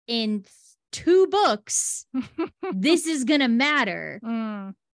 in 2 books, this is going to matter.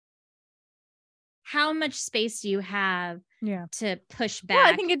 How much space do you have to push back?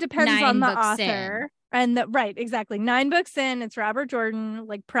 Well, I think it depends on the author. And right, exactly. 9 books in, it's Robert Jordan.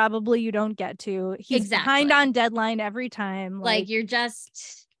 Like, probably you don't get to. He's behind on deadline every time. Like you're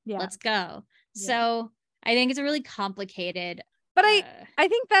just, let's go. Yeah. So I think it's a really complicated. But I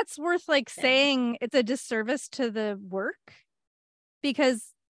think that's worth like saying it's a disservice to the work, because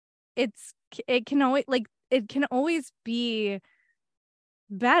it can always be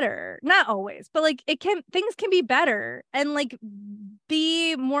better. Not always, but like things can be better and like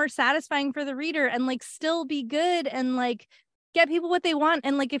be more satisfying for the reader and like still be good and like get people what they want.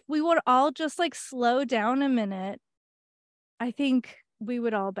 And like if we would all just like slow down a minute, I think we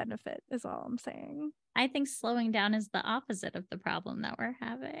would all benefit, is all I'm saying. I think slowing down is the opposite of the problem that we're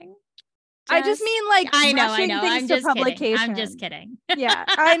having. I just mean like I know. I'm just kidding. Yeah,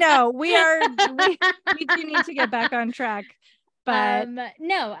 I know. We do need to get back on track. But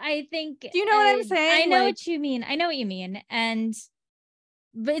no, I think. Do you know what I'm saying? I know what you mean.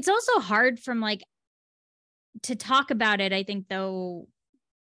 But it's also hard to talk about it, I think, though,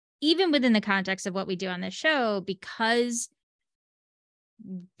 even within the context of what we do on this show, because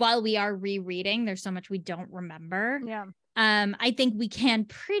while we are rereading, there's so much we don't remember. Yeah. I think we can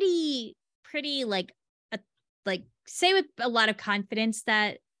pretty say with a lot of confidence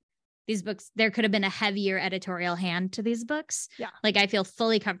that these books, there could have been a heavier editorial hand to these books. Yeah. Like, I feel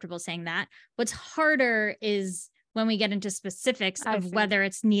fully comfortable saying that. What's harder is when we get into specifics of whether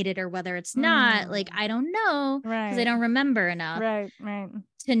it's needed or whether it's not. Like, I don't know, because I don't remember enough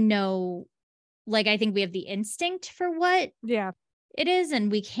to know. Like, I think we have the instinct for what it is, and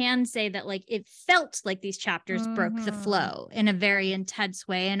we can say that like it felt like these chapters broke the flow in a very intense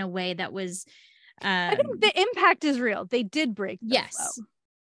way, in a way that was I think the impact is real. They did break the flow.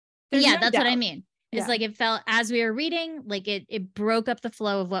 Yeah, that's what I mean. It's like it felt, as we were reading, like it broke up the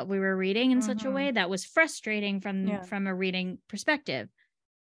flow of what we were reading in such a way that was frustrating from a reading perspective.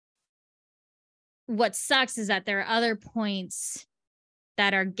 What sucks is that there are other points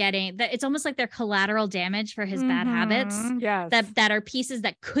that are getting that it's almost like they're collateral damage for his bad habits. Yes. That are pieces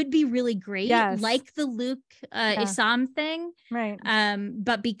that could be really great, like the Luke Isam thing. Right.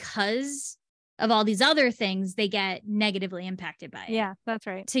 But because of all these other things, they get negatively impacted by it. Yeah, that's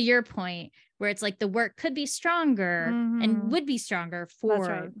right. To your point, where it's like the work could be stronger and would be stronger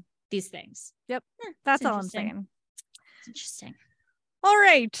for these things. Yep. That's all I'm saying. It's interesting. All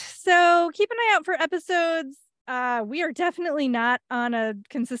right. So keep an eye out for episodes. We are definitely not on a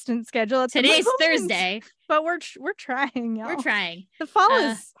consistent schedule. Today's Thursday, but we're trying, y'all. We're trying. The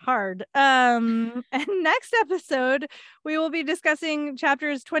fall is hard. And next episode, we will be discussing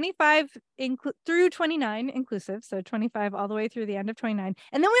chapters 25 through 29 inclusive. So 25 all the way through the end of 29.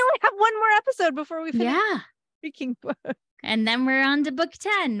 And then we only have one more episode before we finish speaking book. And then we're on to book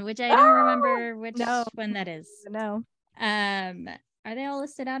 10, which I don't remember which one that is. No. Are they all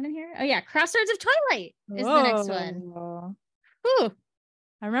listed out in here? Oh yeah, Crossroads of Twilight is the next one. Ooh.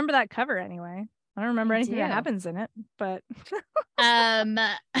 I remember that cover anyway. I don't remember anything that happens in it, but and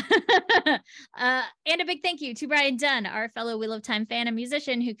a big thank you to Brian Dunn, our fellow Wheel of Time fan and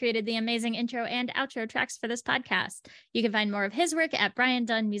musician, who created the amazing intro and outro tracks for this podcast. You can find more of his work at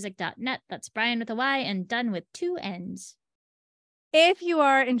briandunnmusic.net. That's Brian with a Y and Dunn with 2 N's. If you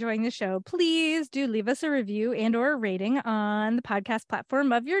are enjoying the show, please do leave us a review and or a rating on the podcast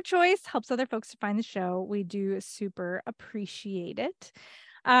platform of your choice. Helps other folks to find the show. We do super appreciate it.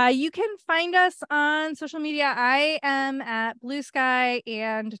 You can find us on social media. I am at Blue Sky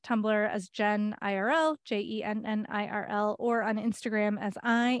and Tumblr as Jen IRL, JENNIRL, or on Instagram as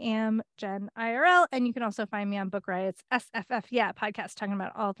I am Jen IRL. And you can also find me on Book Riot's SFF podcast, talking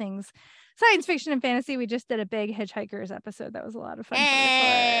about all things science fiction and fantasy. We just did a big Hitchhikers episode. That was a lot of fun to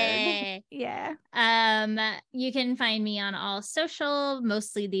record. Yeah. You can find me on all social,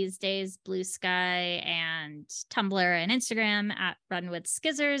 mostly these days, Blue Sky and Tumblr and Instagram at Run With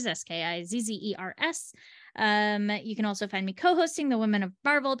Skizzers, SKIZZERS. You can also find me co-hosting the Women of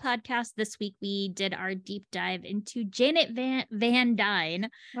Marvel podcast. This week we did our deep dive into Janet Van Dyne,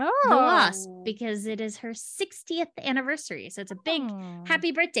 the Wasp, because it is her 60th anniversary. So it's a big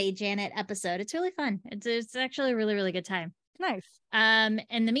happy birthday, Janet episode. It's really fun. It's actually a really, really good time. Nice.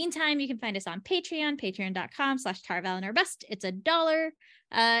 In the meantime, you can find us on Patreon, patreon.com/TarValInOurBest. It's $1.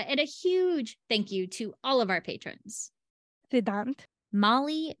 And a huge thank you to all of our patrons. Siddhant,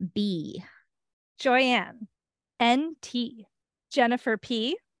 Molly B, Joyanne, NT, Jennifer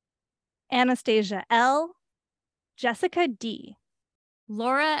P, Anastasia L, Jessica D,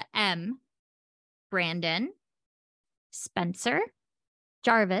 Laura M, Brandon, Spencer,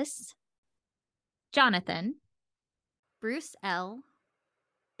 Jarvis, Jonathan, Bruce L,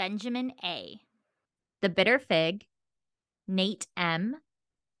 Benjamin A, The Bitter Fig, Nate M,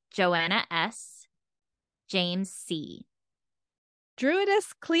 Joanna S, James C.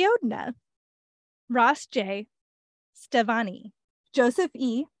 Druidus Cleodna, Ross J, Stevani, Joseph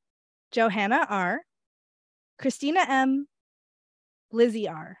E, Johanna R, Christina M, Lizzie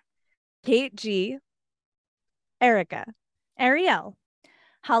R, Kate G, Erica, Ariel,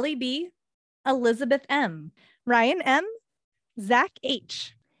 Holly B, Elizabeth M, Ryan M, Zach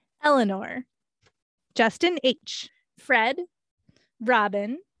H, Eleanor, Justin H, Fred,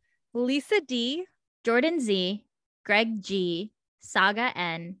 Robin, Lisa D, Jordan Z, Greg G, Saga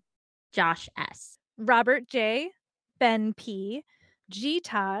N, Josh S, Robert J, Ben P, G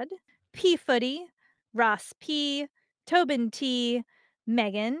Todd, P Footy, Ross P, Tobin T,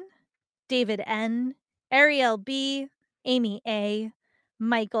 Megan, David N, Ariel B, Amy A,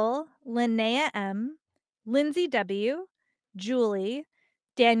 Michael, Linnea M, Lindsay W, Julie,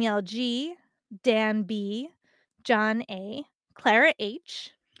 Danielle G, Dan B, John A, Clara H,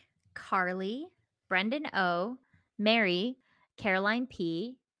 Carly, Brendan O, Mary, Caroline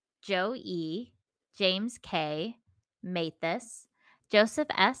P, Joe E, James K, Mathis, Joseph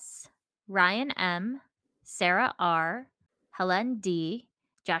S, Ryan M, Sarah R, Helen D,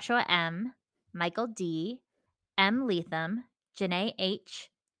 Joshua M, Michael D, M. Leatham, Janae H,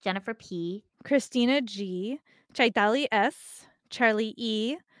 Jennifer P, Christina G, Chaitali S, Charlie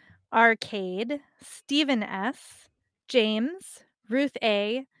E, Arcade, Stephen S, James, Ruth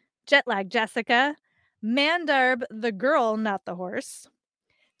A, Jetlag Jessica, Mandarb the girl, not the horse,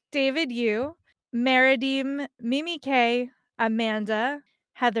 David U, Meridim, Mimi K, Amanda,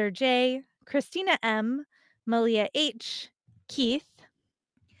 Heather J, Christina M, Malia H, Keith,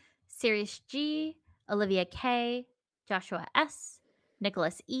 Sirius G, Olivia K, Joshua S,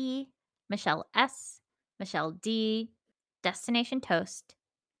 Nicholas E, Michelle S, Michelle D, Destination Toast,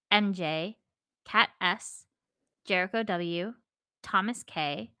 MJ, Kat S, Jericho W, Thomas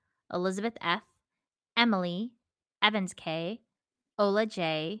K, Elizabeth F, Emily, Evans K, Ola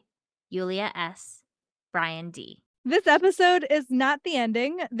J, Yulia S, Brian D. This episode is not the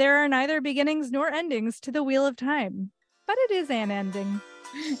ending. There are neither beginnings nor endings to the Wheel of Time, but it is an ending.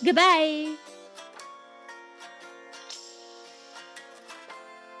 Goodbye.